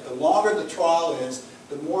the longer the trial is,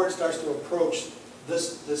 the more it starts to approach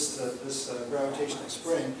this gravitational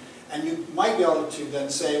spring. And you might be able to then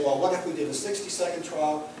say, well, what if we did a 60-second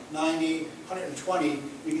trial, 90, 120? You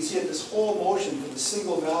can see that this whole motion for the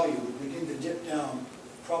single value would begin to dip down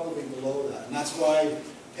probably below that. And that's why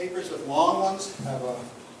papers with long ones have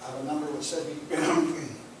a number which said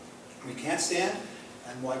we can't stand,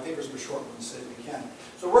 and why papers with short ones say we can.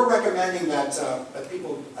 So we're recommending that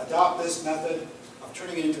people adopt this method of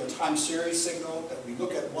turning it into a time series signal, that we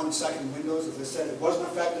look at 1 second windows. As I said, it wasn't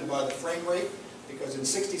affected by the frame rate, because in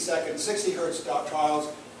 60 hertz trials,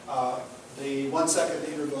 the 1 second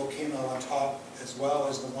interval came out on top, as well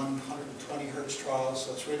as the 120 hertz trials.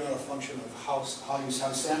 So it's really not a function of how you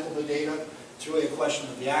sample the data. It's really a question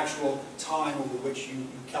of the actual time over which you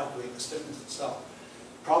calculate the stiffness itself.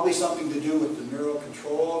 Probably something to do with the neural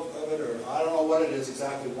control of it, or I don't know what it is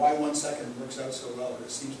exactly, why 1 second works out so well, but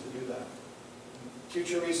it seems to do that.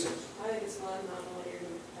 Future research. I think it's non-linear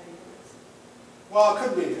dynamics. Well, it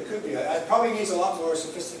could be. It could be. It probably needs a lot more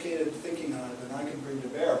sophisticated thinking on it than I can bring to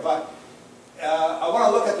bear. But I want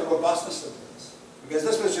to look at the robustness of this, because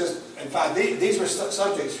this was just, in fact, these were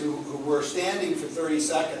subjects who were standing for 30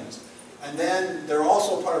 seconds, and then they're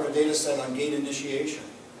also part of a data set on gait initiation.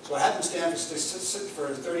 So I had them stand for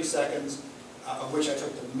 30 seconds, of which I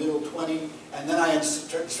took the middle 20, and then I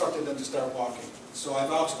instructed them to start walking. So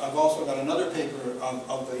I've also got another paper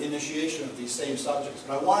of the initiation of these same subjects.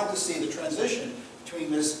 But I wanted to see the transition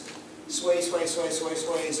between this sway, sway, sway, sway,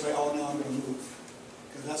 sway, sway, oh, now I'm going to move.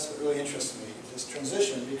 Because that's what really interests me, this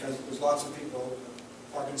transition, because there's lots of people,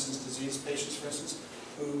 Parkinson's disease patients, for instance,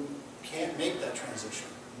 who can't make that transition.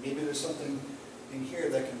 Maybe there's something in here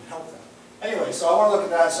that can help them. Anyway, so I want to look at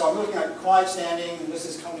that. So I'm looking at quiet standing, and this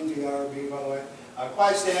is coming to the IRB, by the way.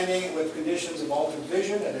 Quiet standing with conditions of altered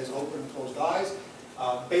vision, that is open and closed eyes.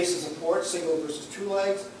 Base of support, single versus two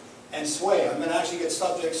legs. And sway. I'm going to actually get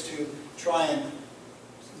subjects to try and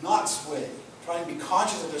not sway. Try and be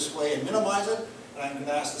conscious of their sway and minimize it. And I'm going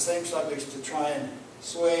to ask the same subjects to try and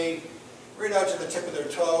sway right out to the tip of their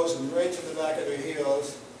toes and right to the back of their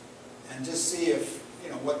heels. And just see if,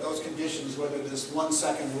 what those conditions, whether this 1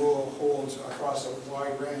 second rule holds across a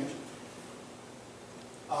wide range.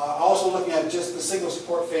 Also looking at just the single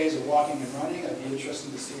support phase of walking and running. It'd be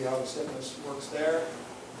interesting to see how the stiffness works there.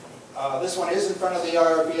 This one is in front of the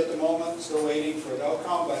IRB at the moment, still waiting for the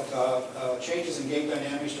outcome, but changes in gait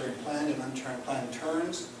dynamics during planned and unplanned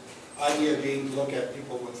turns. Idea being to look at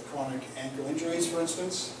people with chronic ankle injuries, for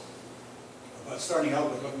instance. But starting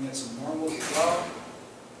out with looking at some normals as well.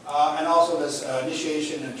 And also this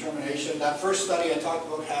initiation and termination. That first study I talked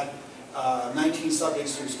about had 19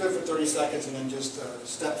 subjects who stood for 30 seconds and then just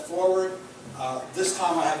stepped forward. This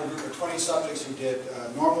time I have a group of 20 subjects who did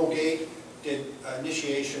normal gait, did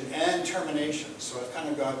initiation and termination. So I've kind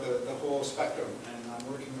of got the whole spectrum, and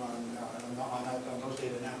I'm working on those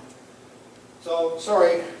data now. So,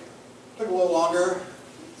 sorry, took a little longer,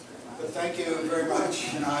 but thank you very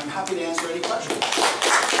much, and I'm happy to answer any questions.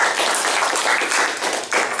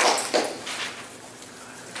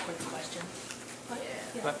 Quick question.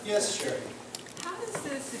 Yes, Sherry. How does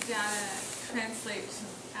this data translate to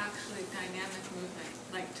actually dynamic movement,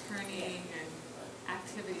 like turning and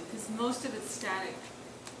activity? Because most of it's static,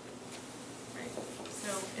 right?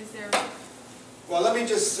 So is there... Well, let me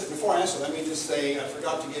just, before I answer, let me just say, I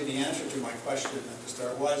forgot to give the answer to my question at the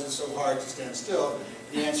start. Why is it so hard to stand still?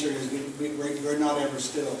 The answer is we're not ever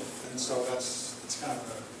still. And so it's kind of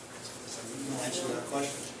a answer to that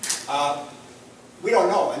question. We don't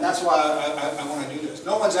know, and that's why I want to do this.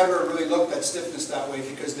 No one's ever really looked at stiffness that way,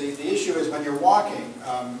 because the issue is when you're walking,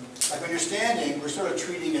 like when you're standing, we're sort of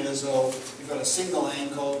treating it as though you've got a single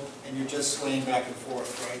ankle and you're just swaying back and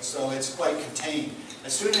forth, right? So it's quite contained.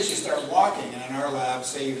 As soon as you start walking, and in our lab,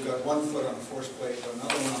 say you've got one foot on the force plate,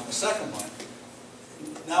 another one on the second one,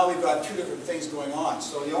 now we've got two different things going on.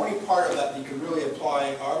 So the only part of that you can really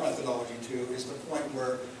apply our methodology to is the point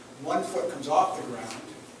where one foot comes off the ground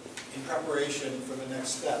in preparation for the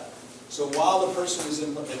next step. So while the person is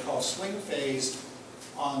in what they call swing phase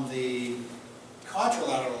on the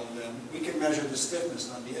contralateral limb, we can measure the stiffness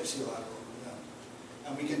on the ipsilateral limb.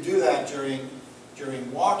 And we can do that during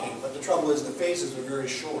walking, but the trouble is the phases are very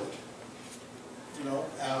short.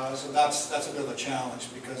 So that's a bit of a challenge,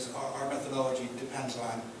 because our methodology depends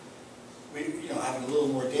on having a little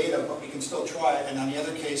more data, but we can still try it. And on the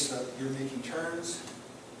other case, you're making turns,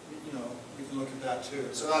 we can look at that too.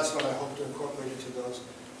 So that's what I hope to incorporate into those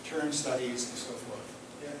turn studies and so forth.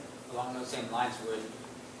 Yeah. Along those same lines, would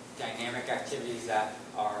dynamic activities that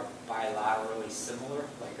are bilaterally similar,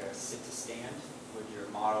 like a sit to stand, would your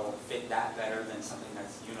model fit that better than something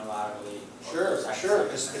that's unilaterally? Sure.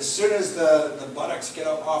 As soon as the buttocks get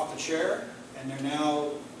up off the chair and they're now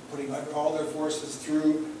putting all their forces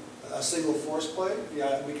through a single force plate,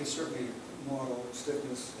 yeah, we can certainly model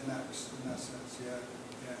stiffness in that sense. Yeah.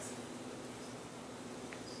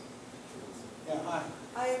 Yeah, hi.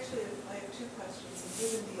 I have two questions, and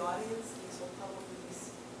given the audience, these will probably be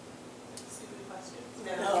stupid questions.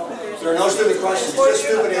 No. There are no stupid questions, just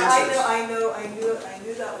stupid answers. I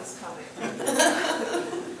knew that was coming.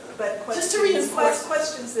 But Just to reinforce.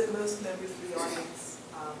 questions that most members of the audience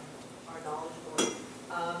are knowledgeable in.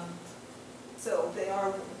 So they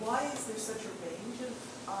are, why is there such a range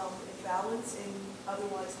of imbalance in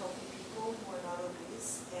otherwise healthy people who are not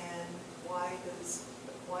obese, and why does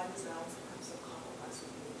balance become so compromised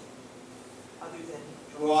with aging, other than?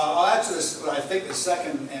 Well, I'll answer this, I think the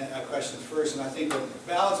second question first, and I think that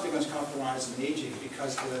balance becomes compromised in aging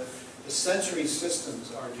because the sensory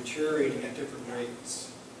systems are deteriorating at different rates.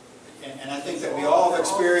 And I think that we all have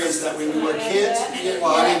experienced that when we were kids.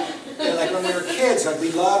 Well, I mean, like when we were kids, like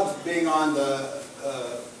we loved being on the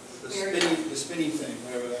spinny thing,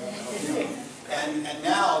 whatever that was, And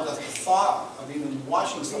now the thought of even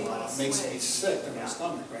watching someone makes me sick to my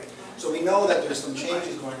stomach, right? So we know that there's some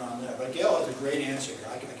changes going on there. But Gail has a great answer here.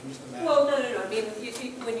 I can just imagine. Well, no. I mean,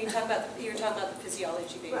 when you talk about, you're talking about the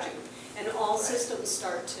physiology of aging. Right. And all systems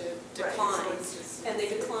start to decline. Right, so it's just- And they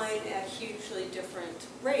decline at hugely different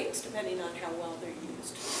rates depending on how well they're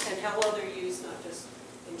used. And how well they're used, not just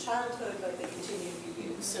in childhood, but they continue to be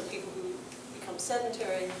used. So people who become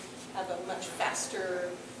sedentary have a much faster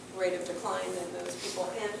rate of decline than those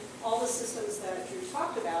people. And all the systems that Drew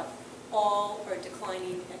talked about all are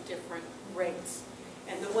declining at different rates.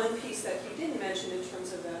 And the one piece that he didn't mention in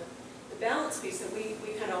terms of the balance piece that we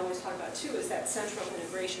kind of always talk about too is that central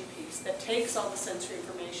integration piece that takes all the sensory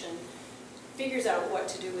information, figures out what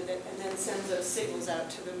to do with it, and then sends those signals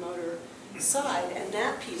out to the motor side. And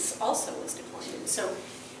that piece also is declining. So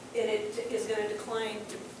and it is going to decline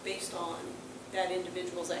based on that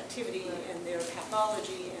individual's activity and their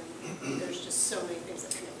pathology, and there's just so many things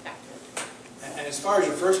that can affect it. And as far as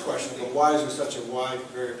your first question, well, why is there such a wide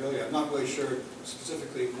variability? I'm not really sure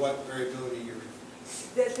specifically what variability you're.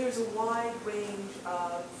 That there's a wide range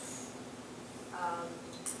of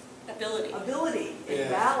ability and Yeah.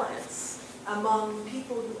 balance among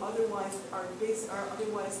people who otherwise are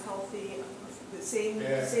otherwise healthy, the same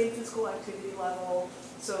physical activity level.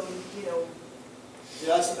 So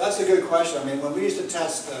Yeah, that's a good question. I mean, when we used to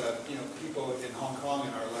test people in Hong Kong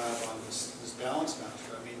in our lab on this balance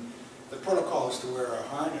master, I mean, the protocol is to wear a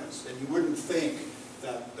harness, and you wouldn't think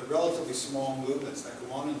that the relatively small movements that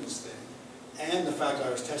go on in this thing, and the fact that I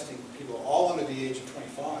was testing people all under the age of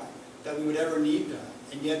 25, that we would ever need that.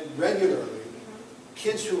 And yet regularly,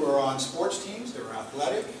 kids who are on sports teams, they were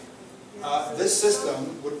athletic, this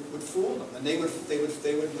system would fool them, and they would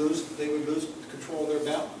lose control of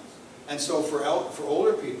their balance. And so for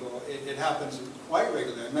older people, it happens quite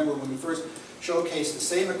regularly. I remember when we first showcased the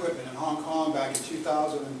same equipment in Hong Kong back in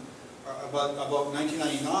 2000, about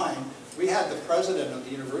 1999, we had the president of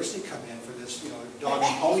the university come in for this, dog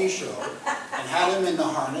and pony show, and had him in the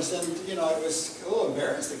harness, and it was a little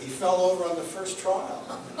embarrassing. He fell over on the first trial.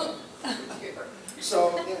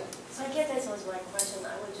 So yeah. So I guess that was my question.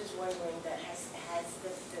 I was just wondering that has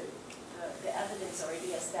the evidence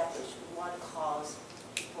already established what caused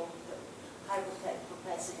people the high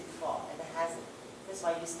propensity to fall, and it hasn't. That's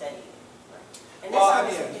why you study it, right? And Well,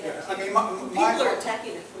 that's People are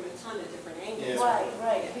attacking it from a ton of different angles. Yeah.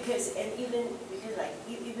 right. Because even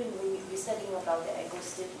when you're studying about the ankle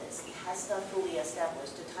stiffness, it has not fully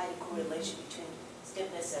established the tight correlation between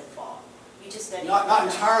stiffness and fall. You just study Not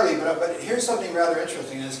entirely, but here's something rather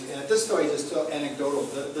interesting. And this story is still anecdotal.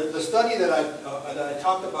 The study that I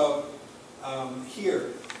talked about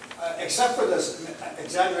here, except for this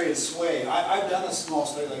exaggerated sway, I've done a small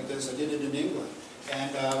study like this. I did it in England.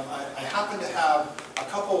 And I happened to have a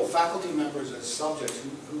couple of faculty members as subjects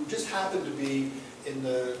who just happened to be in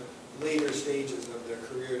the later stages of their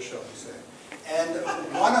career, shall we say. And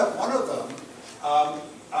one of them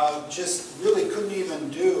just really couldn't even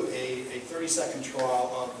do a 30-second trial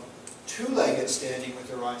of two-legged standing with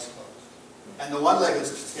their eyes closed. And the one-legged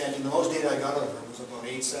standing, the most data I got out of her was about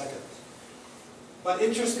 8 seconds. But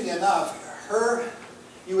interestingly enough,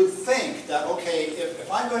 you would think that, okay, if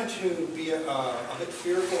I'm going to be a bit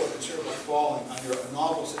fearful or concerned about falling under a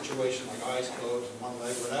novel situation like eyes closed and one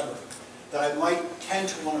leg, whatever, that I might tend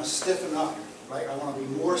to want to stiffen up, right? I want to be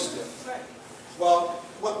more stiff. Right. Well,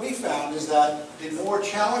 what we found is that the more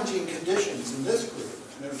challenging conditions in this group,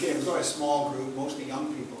 and again, it was only a small group, mostly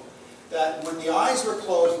young people, that when the eyes were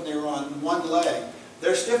closed and they were on one leg,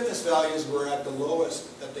 their stiffness values were at the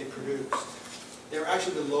lowest that they produced. They were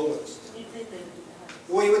actually the lowest.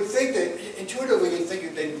 Well, you would think that, intuitively, you'd think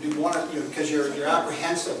that they'd want to, because you're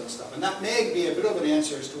apprehensive and stuff. And that may be a bit of an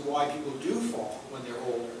answer as to why people do fall when they're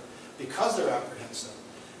older, because they're apprehensive.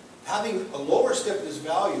 Having a lower stiffness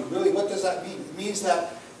value, really, what does that mean? It means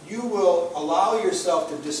that you will allow yourself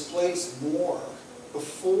to displace more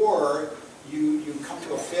before you come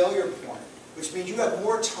to a failure point, which means you have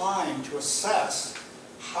more time to assess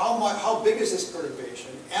how big is this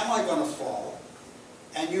perturbation, am I going to fall?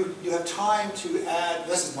 And you have time to add,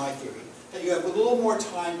 this is my theory, that you have a little more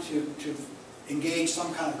time to engage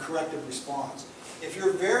some kind of corrective response. If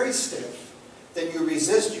you're very stiff, then you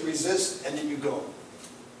resist, and then you go.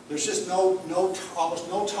 There's just almost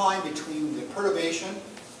no time between the perturbation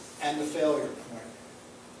and the failure point.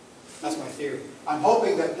 That's my theory. I'm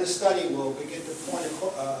hoping that this study will begin to point in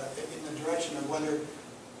the direction of whether,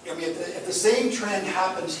 I mean, if the same trend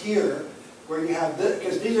happens here, where you have this,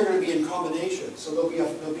 because these are going to be in combination, so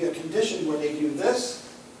there'll be a condition where they do this,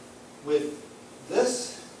 with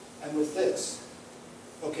this, and with this.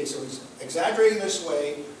 Okay, so he's exaggerating this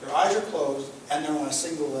way, their eyes are closed, and they're on a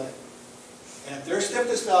single leg. And if their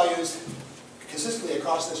stiffness values consistently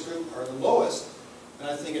across this group are the lowest, then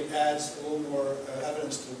I think it adds a little more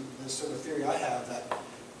evidence to this sort of theory I have that,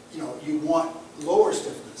 you want lower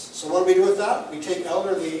stiffness. So what do we do with that? We take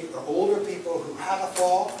elderly or older people who have a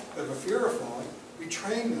fall, but have a fear of falling, we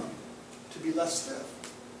train them to be less stiff.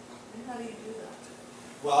 And how do you do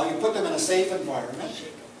that? Well, you put them in a safe environment,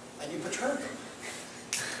 and you perturb them.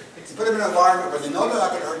 You put them in an environment where they know they're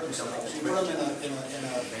not going to hurt themselves. You put them in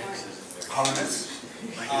a harness,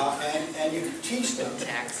 and you teach them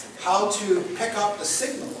how to pick up the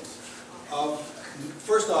signals of,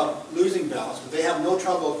 first off, losing balance, but they have no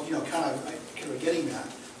trouble, kind of getting that,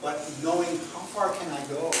 but knowing how far can I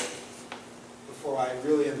go before I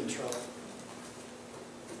really am in trouble.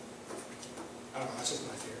 I don't know, that's just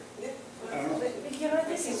my theory. I don't know. But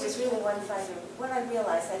this is just really one factor. What I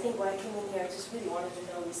realized, I think when I came in here, I just really wanted to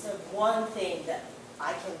know, is there one thing that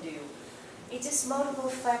I can do? It's just multiple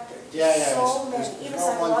factors. Yeah. So many, there's even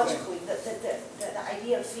no one thing. psychologically, the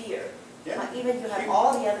idea of fear. Yeah. Even you have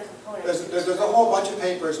all the other components. There's a whole bunch of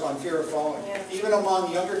papers on fear of falling, Yeah. even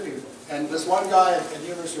among younger people. And this one guy at the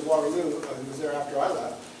University of Waterloo, who was there after I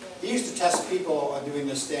left, he used to test people on doing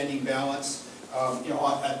this standing balance,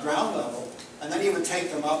 at ground level, and then he would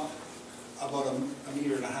take them up about a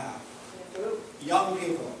meter and a half. Young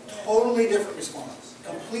people, totally different response,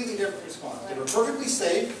 completely different response. They were perfectly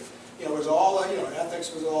safe. It was all,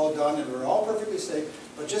 ethics was all done, and they were all perfectly safe.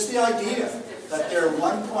 But just the idea that they're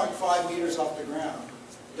 1.5 meters off the ground,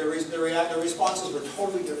 their responses were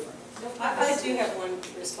totally different. I do have one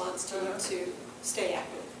response to stay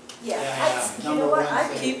active. Yeah, you number know what? one I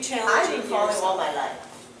thing. keep Keep I've challenging been falling yourself. all my life.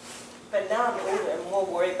 But now I'm older and more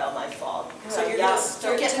worried about my fall. So you're young. gonna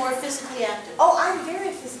start Get more physically active. Oh, I'm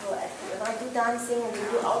very physical active, and I do dancing and we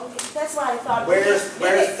do all of it. That's why I thought. Wear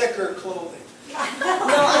maybe- thicker clothing. No,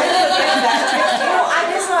 I don't get that. I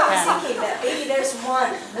just was thinking that maybe there's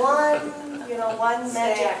one Stay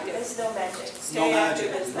magic. active. There's no magic. Stay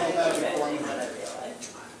active is No the magic thing. formula.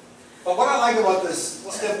 But what I like about this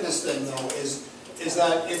stiffness thing, though, is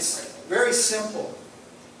that it's very simple.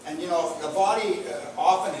 And the body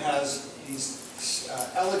often has these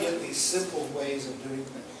elegantly simple ways of doing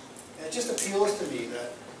things. And it just appeals to me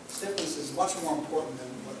that stiffness is much more important than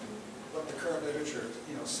what the current literature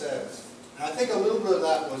says. And I think a little bit of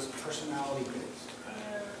that was personality based.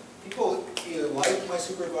 People either liked my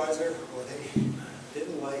supervisor or they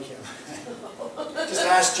didn't like him. Just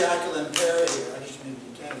ask Jacqueline Perry, I just mean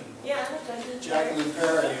you can't anymore. Yeah, I'm a Jacqueline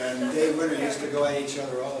Perry and Dave Winter used to go at each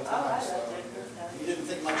other all the Oh, I time. So love that. he didn't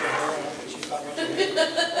think much of her, I think she thought much of him.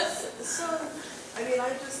 So,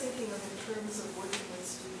 I'm just thinking of in terms of working with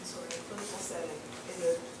students who are in a clinical setting, in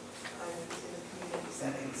a community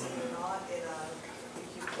setting, so they're not in a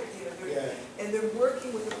acute care, and they're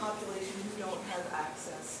working with a population who don't have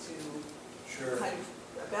access to Sure. kind of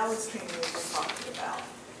balance training that we're talking about.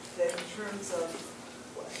 That in terms of,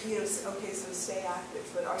 okay, so stay active,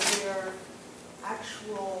 but are there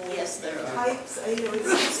actual Yes, there are. types? It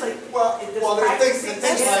seems like Well, there are things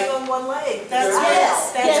standing like on one leg. That's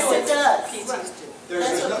Yes, yes, it does. PTs do.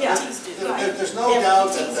 there's no, Yeah. there's no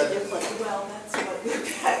doubt that Well, that's what,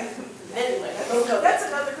 okay. Anyway, That's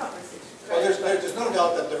another conversation. well, there's no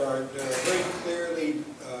doubt that there are very clearly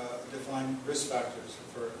defined risk factors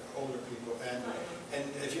for older people, and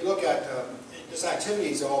if you look at this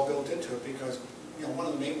activity is all built into it because one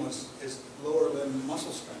of the main ones is lower limb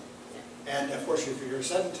muscle strength, and of course if you're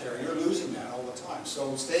sedentary, you're losing that all the time.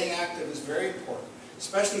 So staying active is very important,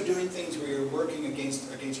 especially doing things where you're working against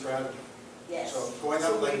gravity. yes. So going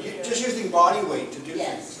up, just using body weight to do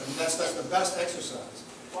Yes. things, and that's the best exercise,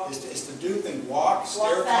 is to do things, walk,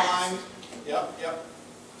 stair Walk fast. climb, yep.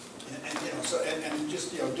 And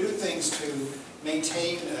just, do things to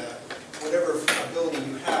maintain whatever ability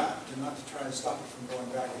you have, not to try and stop it from going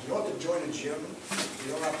backwards. You don't have to join a gym,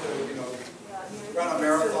 you don't have to, run a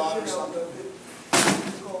marathon or something. The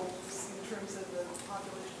goals in terms of the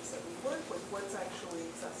populations that we work with, what's actually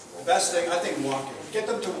accessible. The best thing, I think, walking. Get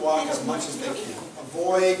them to walk as much as they can.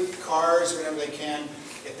 Avoid cars whenever they can.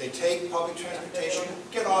 If they take public transportation,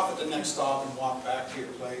 get off at the next stop and walk back to your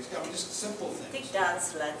place. Just simple things. Take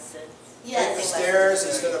dance lessons. Take the stairs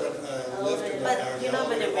instead of a lift or But, the but the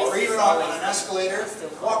elevator. risk Or is even on always an escalator, still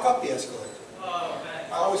walk up the escalator.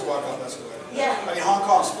 I always walk up escalators. Yeah. I mean, Hong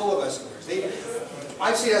Kong's full of escalators.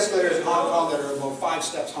 I've seen escalators in Hong Kong that are about 5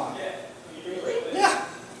 steps high. Really? Yeah,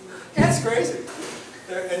 that's crazy.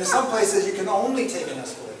 And in some places, you can only take an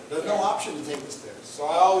escalator. There's no option to take the stairs. So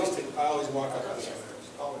I always walk up escalators.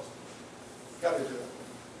 Always. Got to do it.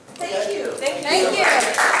 Thank you. Thank you. Thank you.